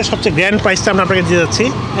আজকে সবচেয়ে গ্র্যান্ড প্রাইজটা আমরা আপনাকে দিয়ে যাচ্ছি।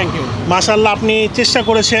 Thank you. মাশাআল্লাহ, আপনি চেষ্টা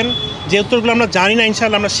করেছেন, যে উত্তরগুলো আমরা জানি না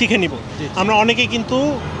ইনশাআল্লাহ আমরা শিখে নিব। আমরা অনেকেই কিন্তু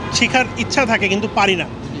শেখার ইচ্ছা থাকে কিন্তু পারি না,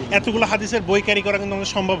 এতগুলো হাদিসের বই ক্যারি করা কিন্তু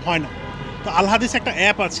আমাদের সম্ভব হয় না। তো আল হাদিস একটা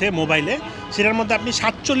অ্যাপ আছে মোবাইলে, সেটার মধ্যে আপনি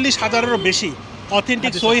 47,000-এরও বেশি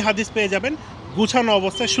অথেন্টিক সহিহ হাদিস পেয়ে যাবেন গুছানো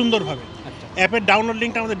অবস্থায় সুন্দরভাবে। অ্যাপের ডাউনলোড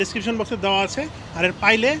লিঙ্কটা আমাদের ডেসক্রিপশন বক্সে দেওয়া আছে, আর এর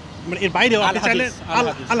এর বাইরেও আপনি চাইলে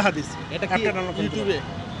আল হাদিস অ্যাপটা ডাউনলোড ইউটিউবে,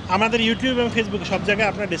 আমাদের ইউটিউব এবং ফেসবুকে সব জায়গায়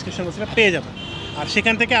আপনারা ডেসক্রিপশন বক্সে পেয়ে যাবেন। আর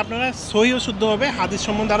সেখান থেকে আপনারা সহিহ শুদ্ধভাবে হাদিস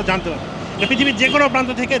সম্বন্ধে আরও জানতে পারবেন। পৃথিবীর যে কোনো প্রান্ত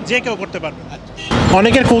থেকে যে কেউ করতে পারবে।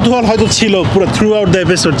 অনেকের কৌতূহল হয়তো ছিল পুরো থ্রু আউট দ্য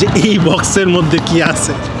এপিসোড যে এই বক্সের মধ্যে কি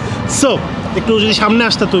আছে। সো একটু যদি সামনে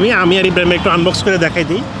আসতে তুমি, আমি আর ইব্রাহিম একটু আনবক্স করে দেখাই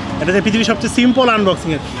দিই। এটা যে পৃথিবীর সবচেয়ে সিম্পল আনবক্সিং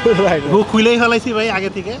এর, বুক খুলেই ফেলাইছি ভাই আগে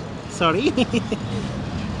থেকে, সরি।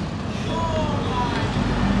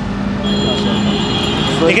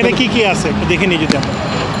 এখানে কি কি আছে একটু দেখে নিই যদি আমরা।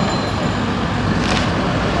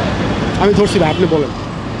 আমি ধরছি ভাই, আপনি বলেন।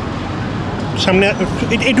 সামনে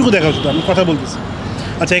এইটুকু দেখা হচ্ছে, আমি কথা বলতেছি।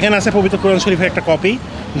 আচ্ছা, এখানে আছে পবিত্র কোরআন শরীফের একটা কপি,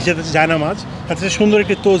 নিচে আছে জায়নামাজ, তাতে সুন্দর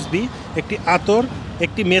একটি তসবি, একটি আতর,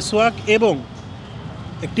 একটি মেসওয়াক এবং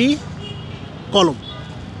একটি কলম।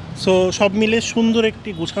 সো সব মিলে সুন্দর একটি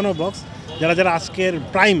গুছানো বক্স। যারা যারা আজকের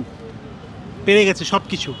প্রাইম পেরে গেছে সব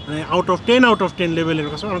কিছু, মানে আউট অফ 10 লেভেলের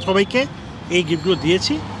কাছে আমরা সবাইকে এই গিফটগুলো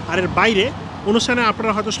দিয়েছি। আর এর বাইরে অনুষ্ঠানে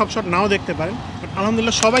আপনারা হয়তো সব শট নাও দেখতে পারেন, বাট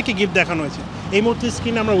আলহামদুলিল্লাহ সবাইকে গিফট দেখানো হয়েছে। এই মুহূর্তে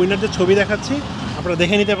স্ক্রিনে আমরা উইনারদের ছবি দেখাচ্ছি, আপনারা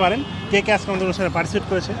দেখে নিতে পারেন কে কে আজকে আমাদের অনুষ্ঠানে পার্টিসিপেট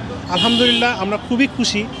করেছে। আলহামদুলিল্লাহ আমরা খুবই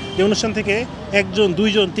খুশি যে অনুষ্ঠান থেকে 1জন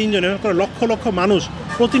 2জন 3জন এরকম করে লক্ষ লক্ষ মানুষ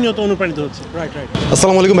প্রতিনিয়ত অনুপ্রাণিত হচ্ছে। রাইট।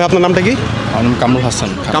 আসসালামু আলাইকুম ভাই, আপনার নামটা কি? আমার নাম কামরুল হাসান।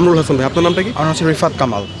 কামরুল হাসান ভাই, আপনার নামটা কি? আমার নাম হচ্ছে রিফাত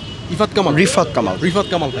কামাল। রিফাত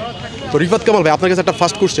কামাল ভাই, তো রিফাত কামাল ভাই, আপনার কাছে একটা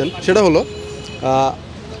ফার্স্ট কোশ্চেন, সেটা হলো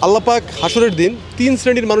আল্লাহ পাক হাসরের দিন 3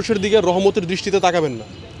 শ্রেণীর মানুষের দিকে রহমতের দৃষ্টিতে তাকাবেন না।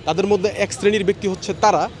 তাদের মধ্যে এক শ্রেণীর ব্যক্তি হচ্ছে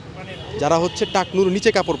তারা যারা হচ্ছে টাকনুর নিচে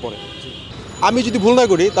কাপড় পরে। আমি যদি ভুল না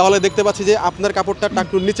করি তাহলে দেখতে পাচ্ছি যে আপনার কাপড়টা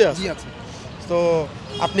টাকনুর নিচে আছে। তো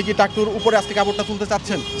আপনি কি টাকনুর উপরে আজকে কাপড়টা তুলতে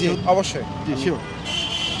চাচ্ছেন? জি অবশ্যই, জি শিওর।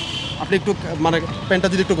 আপনি একটু মানে প্যান্টটা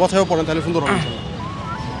যদি একটু গছায়ও পরেন তাহলে সুন্দর হবে।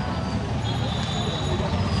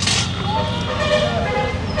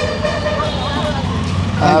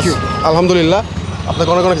 আলহামদুলিল্লাহ, আপনাকে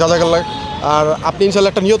অনেক অনেক জাযাকাল্লাহ। আর আপনি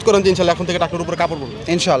ইনশাল্লাহ একটা নিয়ত করেন যে ইনশাল্লাহ এখন থেকে টাকনুর উপরে কাপড় পরবেন।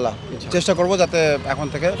 ইনশাআল্লাহ চেষ্টা করব, যাতে এখন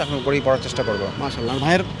থেকে টাকনুর উপরেই পরার চেষ্টা করব। মাশাআল্লাহ,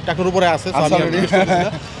 ভাইয়ের টাকনুর উপরে আছে।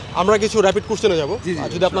 আমরা কিছু র্যাপিড কোশ্চেনে যাব,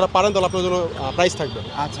 যদি আপনারা পারেন তাহলে আপনার জন্য প্রাইজ থাকবে।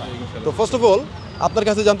 আচ্ছা, তো ফার্স্ট অফ অল আপনার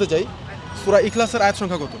কাছে জানতে চাই সূরা ইখলাসের আয়াত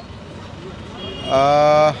সংখ্যা কত?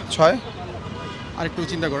 6। আর একটু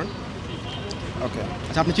চিন্তা করেন। ওকে,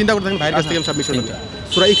 আচ্ছা আপনি চিন্তা করতে থাকেন, ভাইয়ের কাছ থেকে আমি সাবমিশন করব।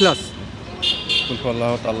 সূরা ইখলাস।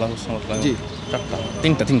 জি,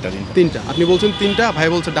 3টা। আপনি বলছেন 3টা, ভাই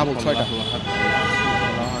বলছে ডাবল 6টা।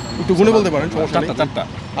 একটু গুণে বলতে পারেন, সমস্যা নেই। 4টা।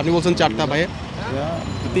 আপনি বলছেন 4টা, ভাই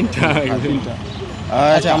 3টা।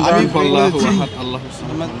 আচ্ছা, আমি বলছি আল্লাহু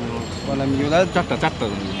সামাদ ওয়া লাম ইউলাদ। 4টা।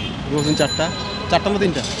 আপনি বলছেন 4টা। 4টা না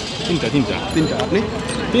 3টা? 3টা। আপনি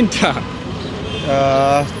 3টা।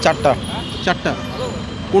 4টা।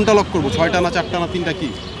 কোনটা লক করবো, 6টা না 4টা না 3টা? কি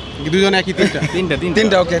দুজনে একই?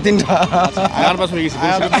 3টা। ওকে, 3টা। নার্ভাস হয়ে গেছি।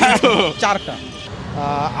 4টা।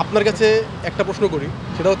 আপনার কাছে একটা প্রশ্ন করি,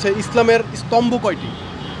 সেটা হচ্ছে ইসলামের স্তম্ভ কয়টি?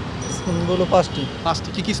 স্তম্ভগুলো 5টি।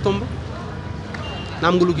 কি কি স্তম্ভ?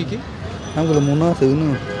 নামগুলো কি কি? নামগুলো মনে আছে।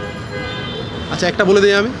 আচ্ছা, একটা বলে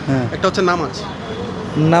দিই আমি। একটা হচ্ছে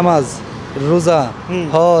নামাজ, রোজা,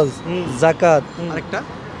 হজ, যাকাত। আরেকটা?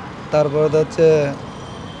 তারপরে হচ্ছে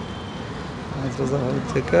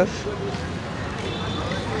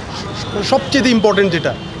সবচেয়ে ইম্পর্টেন্ট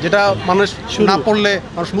যেটা যেটা মানুষ না পড়লে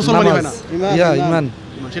মানুষ মুসলমানই হয় না, ইমান।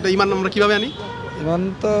 সেটা ইমান আমরা কিভাবে আনি? ইমান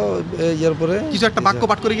তো ইয়ার পরে কিছু একটা বাক্য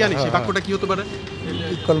পাঠ করে গিয়ে আনি, সেই বাক্যটা কি হতে পারে?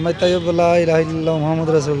 কলমায়ে তাইয়্যিবা লা ইলাহা ইল্লাল্লাহ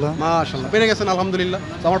মুহাম্মাদুর রাসূলুল্লাহ। মাশাআল্লাহ, পেরে গেছেন আলহামদুলিল্লাহ।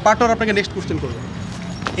 তো আমার পার্টনার আপনাকে নেক্সট কোশ্চেন করবে।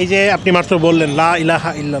 এই যে আপনি মাত্র বললেন লা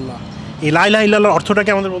ইলাহা ইল্লাল্লাহ, এই লা ইলাহা ইল্লাল্লাহর অর্থটা কি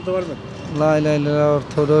আমাদের বলতে পারবেন? লা ইলাহা ইল্লাল্লাহর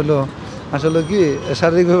অর্থ হলো আসলে কি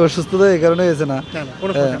শারীরিকভাবে অসুস্থতা এই কারণে হয়েছে না,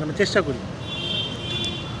 কোনো সমস্যা নেই, চেষ্টা করি।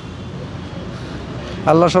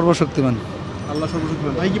 আল্লাহ সর্বশক্তিমান। আল্লাহ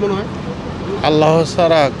সর্বশক্তিমান। ভাই কি মনে হয়? আল্লাহ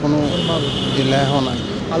ছাড়া কোনো ইলাহ নাই।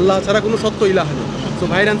 আল্লাহ ছাড়া কোনো সত্য ইলাহ নেই। তো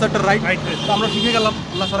ভাইয়ের অ্যান্সারটা রাইট। তো আমরা শিখে গেলাম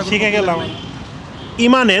আল্লাহ ছাড়া শিখে গেলাম।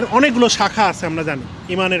 ইমানের অনেকগুলো শাখা আছে আমরা জানি,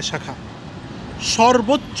 ইমানের শাখা।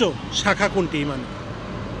 সর্বোচ্চ শাখা কোনটি ইমানের?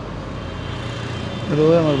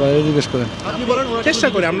 আমার বাইরে জিজ্ঞেস করেন, আপনি বলেন। চেষ্টা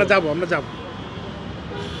করি, আমরা যাব।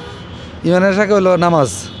 ইমানের শাখা হলো নামাজ,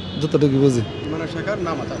 যতটুকু বুঝি। ইমানের শাখার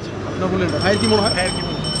নামাজ আছে। আপনি বলেন ভাইয়ের কি মনে হয়?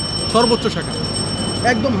 সর্বোচ্চ শাখা,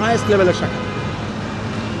 একদম হাইয়েস্ট লেভেলের শাখা।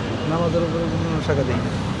 নামাজের উপরে কোনো শাখা দেই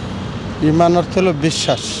না। ইমান অর্থ হলো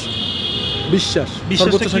বিশ্বাস। বিশ্বাস,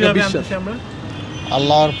 সর্বোচ্চ শাখা বিশ্বাস।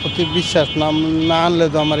 আল্লাহর প্রতি বিশ্বাস না আনলে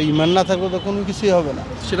তো আমার ইমান না থাকলে তো কোনো কিছুই হবে না।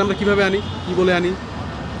 সেটা আমরা কিভাবে আনি, কি বলে আনি?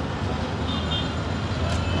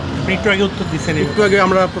 একটু আগে উত্তর দিচ্ছেন। একটু আগে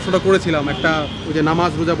আমরা প্রশ্নটা করেছিলাম, একটা ওই যে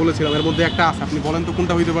নামাজ রোজা বলেছিলাম, এর মধ্যে একটা আছে। আপনি বলেন তো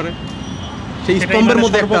কোনটা হইতে পারে? সেই স্তম্ভের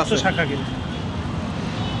মধ্যে একটা আছে। শাখা কি?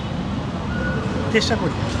 চেষ্টা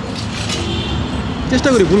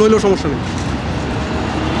করি, ভুল হইলেও সমস্যা নেই।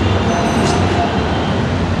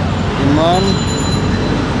 ইমান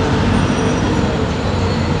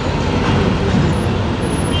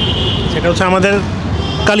সেটা হচ্ছে আমাদের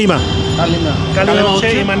কালিমা। কালিমা হচ্ছে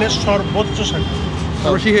ইমানের সর্বোচ্চ শাখা।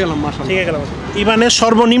 আমরা শিখে গেলাম, মাশাআল্লাহ শিখে গেলাম। ইমানের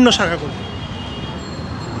সর্বনিম্ন শাখা কোনটি?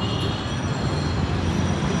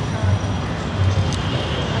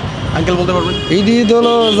 আঙ্কেল বলতে পারবেন? এই দিয়ে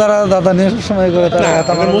হলো যারা দাদা নিয়ে সময় করে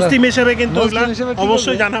তারা মুসলিম হিসেবে কিন্তু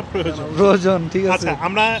অবশ্যই জানা প্রয়োজন। ঠিক আছে। আচ্ছা,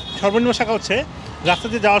 আমরা সর্বনিম্ন শাখা হচ্ছে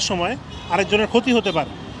রাস্তাতে যাওয়ার সময় আরেকজনের ক্ষতি হতে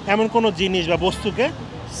পারে এমন কোনো জিনিস বা বস্তুকে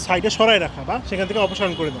সাইডে সরায় রাখা বা সেখান থেকে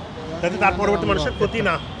অপসারণ করে দেওয়া, যাতে তার পরবর্তী মানুষের ক্ষতি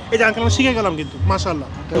না। এই যে আঙ্কেল আমরা শিখে গেলাম কিন্তু, মাশাআল্লাহ।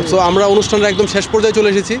 তো আমরা অনুষ্ঠানের একদম শেষ পর্যায়ে চলে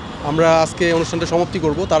এসেছি। আমরা আজকে অনুষ্ঠানটা সমাপ্তি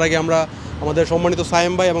করব। তার আগে আমরা আমাদের সম্মানিত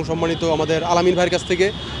সায়েম ভাই এবং সম্মানিত আমাদের আলামিন ভাইয়ের কাছ থেকে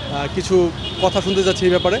কিছু কথা শুনতে যাচ্ছি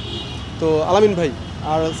এই ব্যাপারে। তো আলামিন ভাই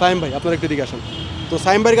আর সায়েম ভাই, আপনারা একটু দিকে আসেন। তো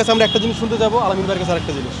সায়েম ভাইয়ের কাছে আমরা একটা জিনিস শুনতে যাব, আলামিন ভাইয়ের কাছে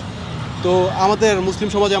আরেকটা জিনিস। তো আমাদের মুসলিম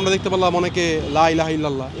সমাজে আমরা দেখতে পারলাম অনেকে লা ইলাহা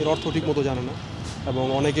ইল্লাল্লাহ এর অর্থ ঠিক মতো জানে না, এবং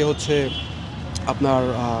অনেকে হচ্ছে আপনার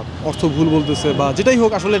অর্থ ভুল বলতেছে বা যেটাই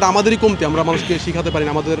হোক, আসলে এটা আমাদেরই কমতি, আমরা মানুষকে শেখাতে পারি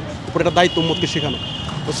না। আমাদের উপর একটা দায়িত্ব উম্মতকে শেখানো।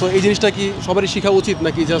 সো এই জিনিসটা কি সবারই শেখা উচিত,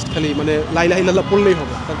 নাকি জাস্ট খালি মানে লা ইলাহা ইল্লাল্লাহ পড়লেই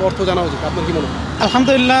হবে, তার অর্থ জানা উচিত? আপনার কি মনে হয়?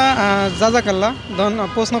 আলহামদুলিল্লাহ, জাযাকাল্লাহ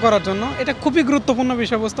প্রশ্ন করার জন্য। এটা খুবই গুরুত্বপূর্ণ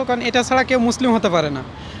বিষয়বস্তু, কারণ এটা ছাড়া কেউ মুসলিম হতে পারে না।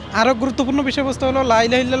 আরও গুরুত্বপূর্ণ বিষয়বস্তু হলো লা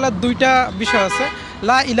ইলাহা ইল্লাল্লাহ দুইটা বিষয় আছে।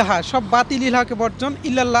 লা ইলাহা সব বাতিল ইলাহাকে বর্জন,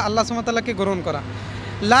 ইল্লাল্লাহ আল্লাহ সুবহানাহু ওয়া তাআলাকে গ্রহণ করা।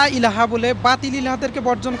 লা ইলাহা বলে বাতিল ইলাহাদেরকে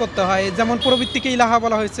বর্জন করতে হয়। যেমন প্রবৃত্তিকে ইলাহা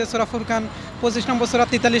বলা হয়েছে সূরা ফুরকান 25 নম্বর সূরা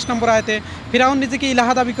 43 নম্বর আয়াতে। ফিরাউন নিজেকে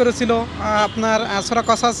ইলাহা দাবি করেছিল, আপনার সূরা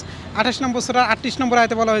কসাস 28 নম্বর সূরা 38 নম্বর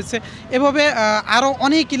আয়াতে বলা হয়েছে। এভাবে আরও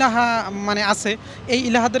অনেক ইলাহা মানে আছে, এই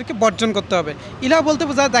ইলাহাদেরকে বর্জন করতে হবে। ইলাহা বলতে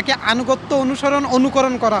বোঝায় যাকে আনুগত্য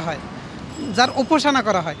অনুকরণ করা হয়, যার উপাসনা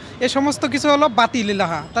করা হয়, এ সমস্ত কিছু হলো বাতিল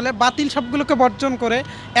ইলাহা। তাহলে বাতিল সবগুলোকে বর্জন করে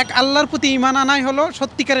এক আল্লাহর প্রতি ঈমান আনাই হলো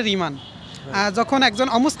সত্যিকারের ঈমান। যখন একজন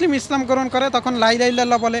অমুসলিম ইসলাম গ্রহণ করে তখন লা ইলাহা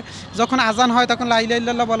ইল্লাল্লাহ বলে, যখন আজান হয় তখন লা ইলাহা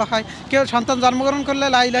ইল্লাল্লাহ বলা হয়, কেউ সন্তান জন্মগ্রহণ করলে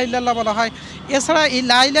লা ইলাহা ইল্লাল্লাহ বলা হয়। এছাড়া এই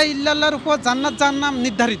লা ইলাহা ইল্লাল্লাহর উপর জান্নাত জাহান্নাম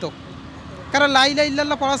নির্ধারিত, কারণ লা ইলাহা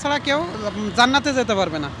ইল্লাল্লাহ পড়া ছাড়া কেউ জান্নাতে যেতে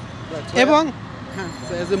পারবে না। এবং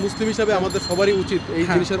এজ এ মুসলিম হিসাবে আমাদের সবারই উচিত এই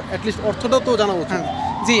জিনিসের অ্যাটলিস্ট অর্থটাও তো জানা উচিত।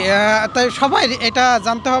 জি, তাই সবাই এটা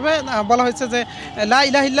জানতে হবে। বলা হয়েছে যে লা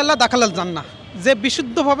ইলাহা ইল্লাল্লাহ দাখালাল জান্নাহ, যে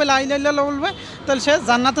বিশুদ্ধভাবে লা ইলাহা ইল্লাল্লাহ বলবে তাহলে সে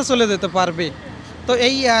জান্নাতে চলে যেতে পারবে। তো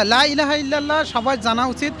এই লা ইলাহা ইল্লাল্লাহ সবাই জানা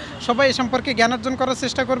উচিত, সবাই এ সম্পর্কে জ্ঞান অর্জন করার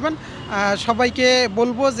চেষ্টা করবেন। সবাইকে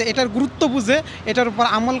বলবো যে এটার গুরুত্ব বুঝে এটার উপর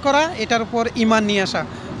আমল করা, এটার উপর ঈমান নিয়ে আসা।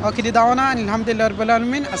 আখিরি দাওয়ানা আলহামদুলিল্লাহি রাব্বিল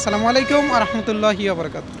আলামিন। আসসালামু আলাইকুম ওয়া রাহমাতুল্লাহি ওয়া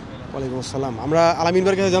বারাকাতুহু। ওয়ালাইকুম আসসালাম। আমরা আলামিন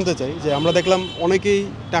ভাইয়ের কাছে জানতে চাই যে আমরা দেখলাম অনেকেই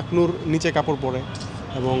টাকনুর নিচে কাপড় পরে,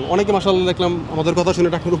 এবং অনেকে মাশাআল্লাহ দেখলাম আমাদের কথা শুনে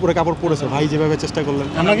টাকনুর উপরে কাপড় পরেছে। ভাই যেভাবে চেষ্টা করলেন,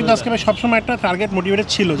 আমরা কিন্তু আজকে সবসময় একটা টার্গেট মোটিভেটেড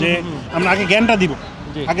ছিল যে আমরা আগে জ্ঞানটা দিব,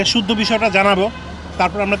 আগে শুদ্ধ বিষয়টা জানাবো,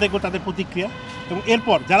 তারপর আমরা দেখবো তাদের প্রতিক্রিয়া, এবং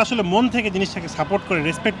এরপর যারা আসলে মন থেকে জিনিসটাকে সাপোর্ট করে,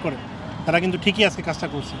 রেসপেক্ট করে, তারা কিন্তু ঠিকই আজকে কাজটা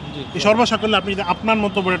করছে। এই সর্বসাকল্যে আপনি যদি আপনার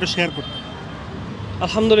মন্তব্যটা একটু শেয়ার করতেন।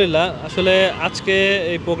 আলহামদুলিল্লাহ, আসলে আজকে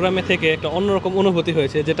এই প্রোগ্রামে থেকে একটা অন্যরকম অনুভূতি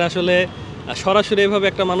হয়েছে, যেটা আসলে সরাসরি এভাবে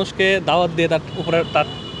একটা মানুষকে দাওয়াত দিয়ে তার উপরে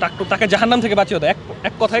তাকে জাহান্নাম থেকে বাঁচিয়ে দেয়,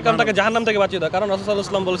 এক কথায়, কারণ তাকে জাহান্নাম থেকে বাঁচিয়ে দেয়। কারণ রাসূল সাল্লাল্লাহু আলাইহি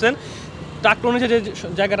ওয়াসাল্লাম বলেছেন টাকলোর নিচে যে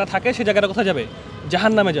জায়গাটা থাকে সেই জায়গাটা কোথায় যাবে?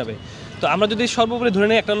 জাহান্নামে যাবে। তো আমরা যদি সর্বোপরি ধরে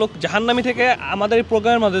নিই একটা লোক জাহান্নামী থেকে, আমাদের এই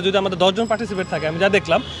প্রোগ্রামের মধ্যে যদি আমাদের 10 জন পার্টিসিপেট থাকে, আমি যা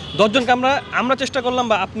দেখলাম 10 জনকে আমরা চেষ্টা করলাম,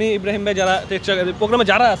 বা আপনি ইব্রাহিম ভাই যারা প্রোগ্রামে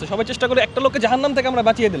যারা আছে সবাই চেষ্টা করে একটা লোককে জাহান্নাম থেকে আমরা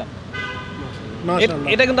বাঁচিয়ে দিলাম।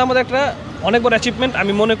 এটা কিন্তু আমাদের একটা অনেক বড় অ্যাচিভমেন্ট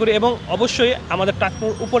আমি মনে করি, এবং অবশ্যই আমাদের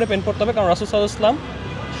টাকনোর উপরে পেন করতে হবে, কারণ রাসূল সাল্লাল্লাহু আলাইহি ওয়াসাল্লাম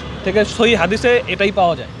থেকে সহিহ হাদিসে এটাই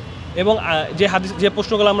পাওয়া যায়। এবং যে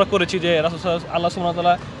প্রশ্নগুলো আমরা করেছি যে আল্লাহ সুবহানাহু ওয়া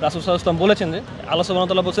তাআলা রাসূল সাল্লাল্লাহু আলাইহি ওয়াসাল্লাম বলেছেন যে আল্লাহ সুবহানাহু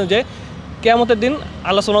ওয়া তাআলা বলেছেন যে কিয়ামতের দিন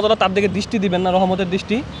আল্লাহ সুবহানাহু ওয়া তাআলা তার দিকে দৃষ্টি দিবেন না, রহমতের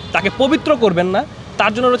দৃষ্টি, তাকে পবিত্র করবেন না,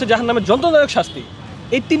 তার জন্য রয়েছে জাহান্নামের যন্ত্রণাদায়ক শাস্তি।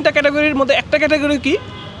 এই 3টা ক্যাটাগরির মধ্যে একটা ক্যাটাগরি কি?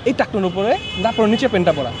 এই টাকনোর উপরে তারপর নিচে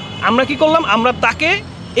পেনটা পড়া। আমরা কি করলাম? আমরা তাকে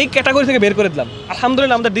এই ক্যাটাগরি থেকে বের করে দিলাম।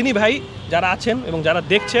 আলহামদুলিল্লাহ, আমাদের দিনী ভাই যারা আছেন এবং যারা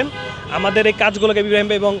দেখছেন আমাদের এই কাজগুলোকে, ইব্রাহিম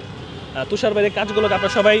ভাই এবং তুষার ভাইয়ের এই কাজগুলোকে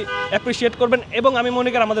আপনারা সবাই অ্যাপ্রিসিয়েট করবেন, এবং আমি মনে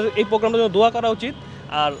করি আমাদের এই প্রোগ্রামটার জন্য দোয়া করা উচিত।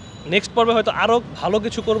 আর নেক্সট পর্বে হয়তো আরও ভালো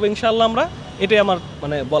কিছু করবো ইনশাআল্লাহ আমরা, এটাই আমার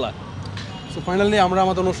বলা। সো ফাইনালি আমরা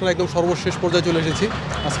আমাদের অনুষ্ঠানে একদম সর্বশেষ পর্যায়ে চলে এসেছি।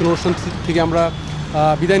 আজকের অনুষ্ঠান থেকে আমরা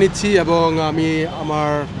বিদায় নিচ্ছি, এবং আমি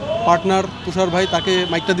আমার পার্টনার তুষার ভাই তাকে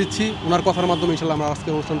মাইকটা দিচ্ছি, ওনার কথার মাধ্যমে ইনশাআল্লাহ আমরা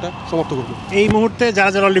আজকের অনুষ্ঠানটা সমাপ্ত করব। এই মুহূর্তে যারা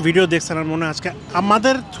অলরেডি ভিডিও দেখছেন, আমার মনে হয় আজকে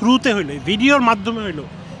আমাদের থ্রুতে হইলো, ভিডিওর মাধ্যমে হইলো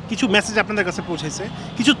কিছু মেসেজ আপনাদের কাছে পৌঁছেছে,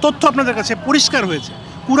 কিছু তথ্য আপনাদের কাছে পরিষ্কার হয়েছে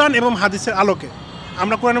কুরআন এবং হাদিসের আলোকে।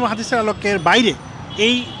 আমরা কুরআন এবং হাদিসের আলোকের বাইরে,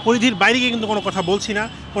 এই পরিধির বাইরে গিয়ে কিন্তু কোনো কথা বলছি না,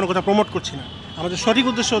 কোনো কথা প্রমোট করছি না। আমাদের সঠিক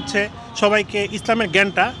উদ্দেশ্য হচ্ছে সবাইকে ইসলামের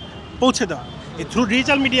জ্ঞানটা পৌঁছে দেওয়া। এই থ্রু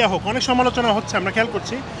ডিজিটাল মিডিয়া হোক, অনেক সমালোচনা হচ্ছে, আমরা খেয়াল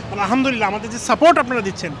করছি। আলহামদুলিল্লাহ, আমাদের যে সাপোর্ট আপনারা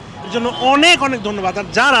দিচ্ছেন এর জন্য অনেক অনেক ধন্যবাদ। আর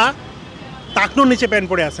যারা টাকনোর নিচে প্যান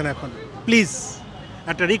পড়ে আছেন এখন, প্লিজ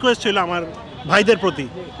একটা রিকোয়েস্ট ছিল আমার ভাইদের প্রতি,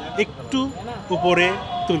 একটু উপরে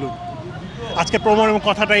তুলুন। আজকে প্রমাণ এবং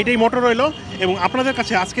কথাটা এটাই মোটো রইল। এবং আপনাদের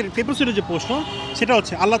কাছে আজকের এপিসোডের যে প্রশ্ন, সেটা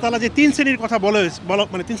হচ্ছে আল্লাহ তাআলা যে 3 শ্রেণীর কথা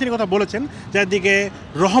মানে 3 শ্রেণীর কথা বলেছেন যার দিকে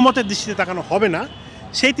রহমতের দৃষ্টিতে তাকানো হবে না,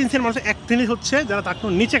 সেই 3 শ্রেণীর মানুষের এক শ্রেণী হচ্ছে যারা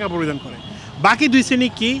টাকনোর নিচে কাপড় পরিধান করে। বাকি 2 শ্রেণী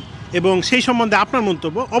কী এবং সেই সম্বন্ধে আপনার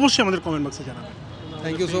মন্তব্য অবশ্যই আমাদের কমেন্ট বক্সে জানাবেন।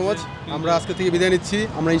 Thank you so much. আমরা আজকে থেকে বিদায় নিচ্ছি।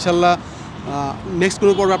 আমরা ইনশাল্লাহ নেক্সট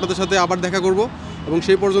কোনো পর্বে আপনাদের সাথে আবার দেখা করব, এবং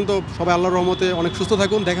সেই পর্যন্ত সবাই আল্লাহর রহমতে অনেক সুস্থ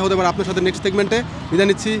থাকুন। দেখা হতে পারে আপনার সাথে নেক্সট সেগমেন্টে। বিদায়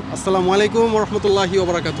নিচ্ছি। আসসালামু আলাইকুম ওয়া রাহমাতুল্লাহি ওয়া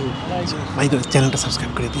বারাকাতুহু। ভাই চ্যানেলটা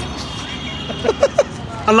সাবস্ক্রাইব করে দিন।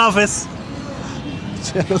 আল্লাহ হাফেজ।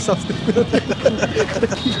 চ্যানেল সাবস্ক্রাইব করে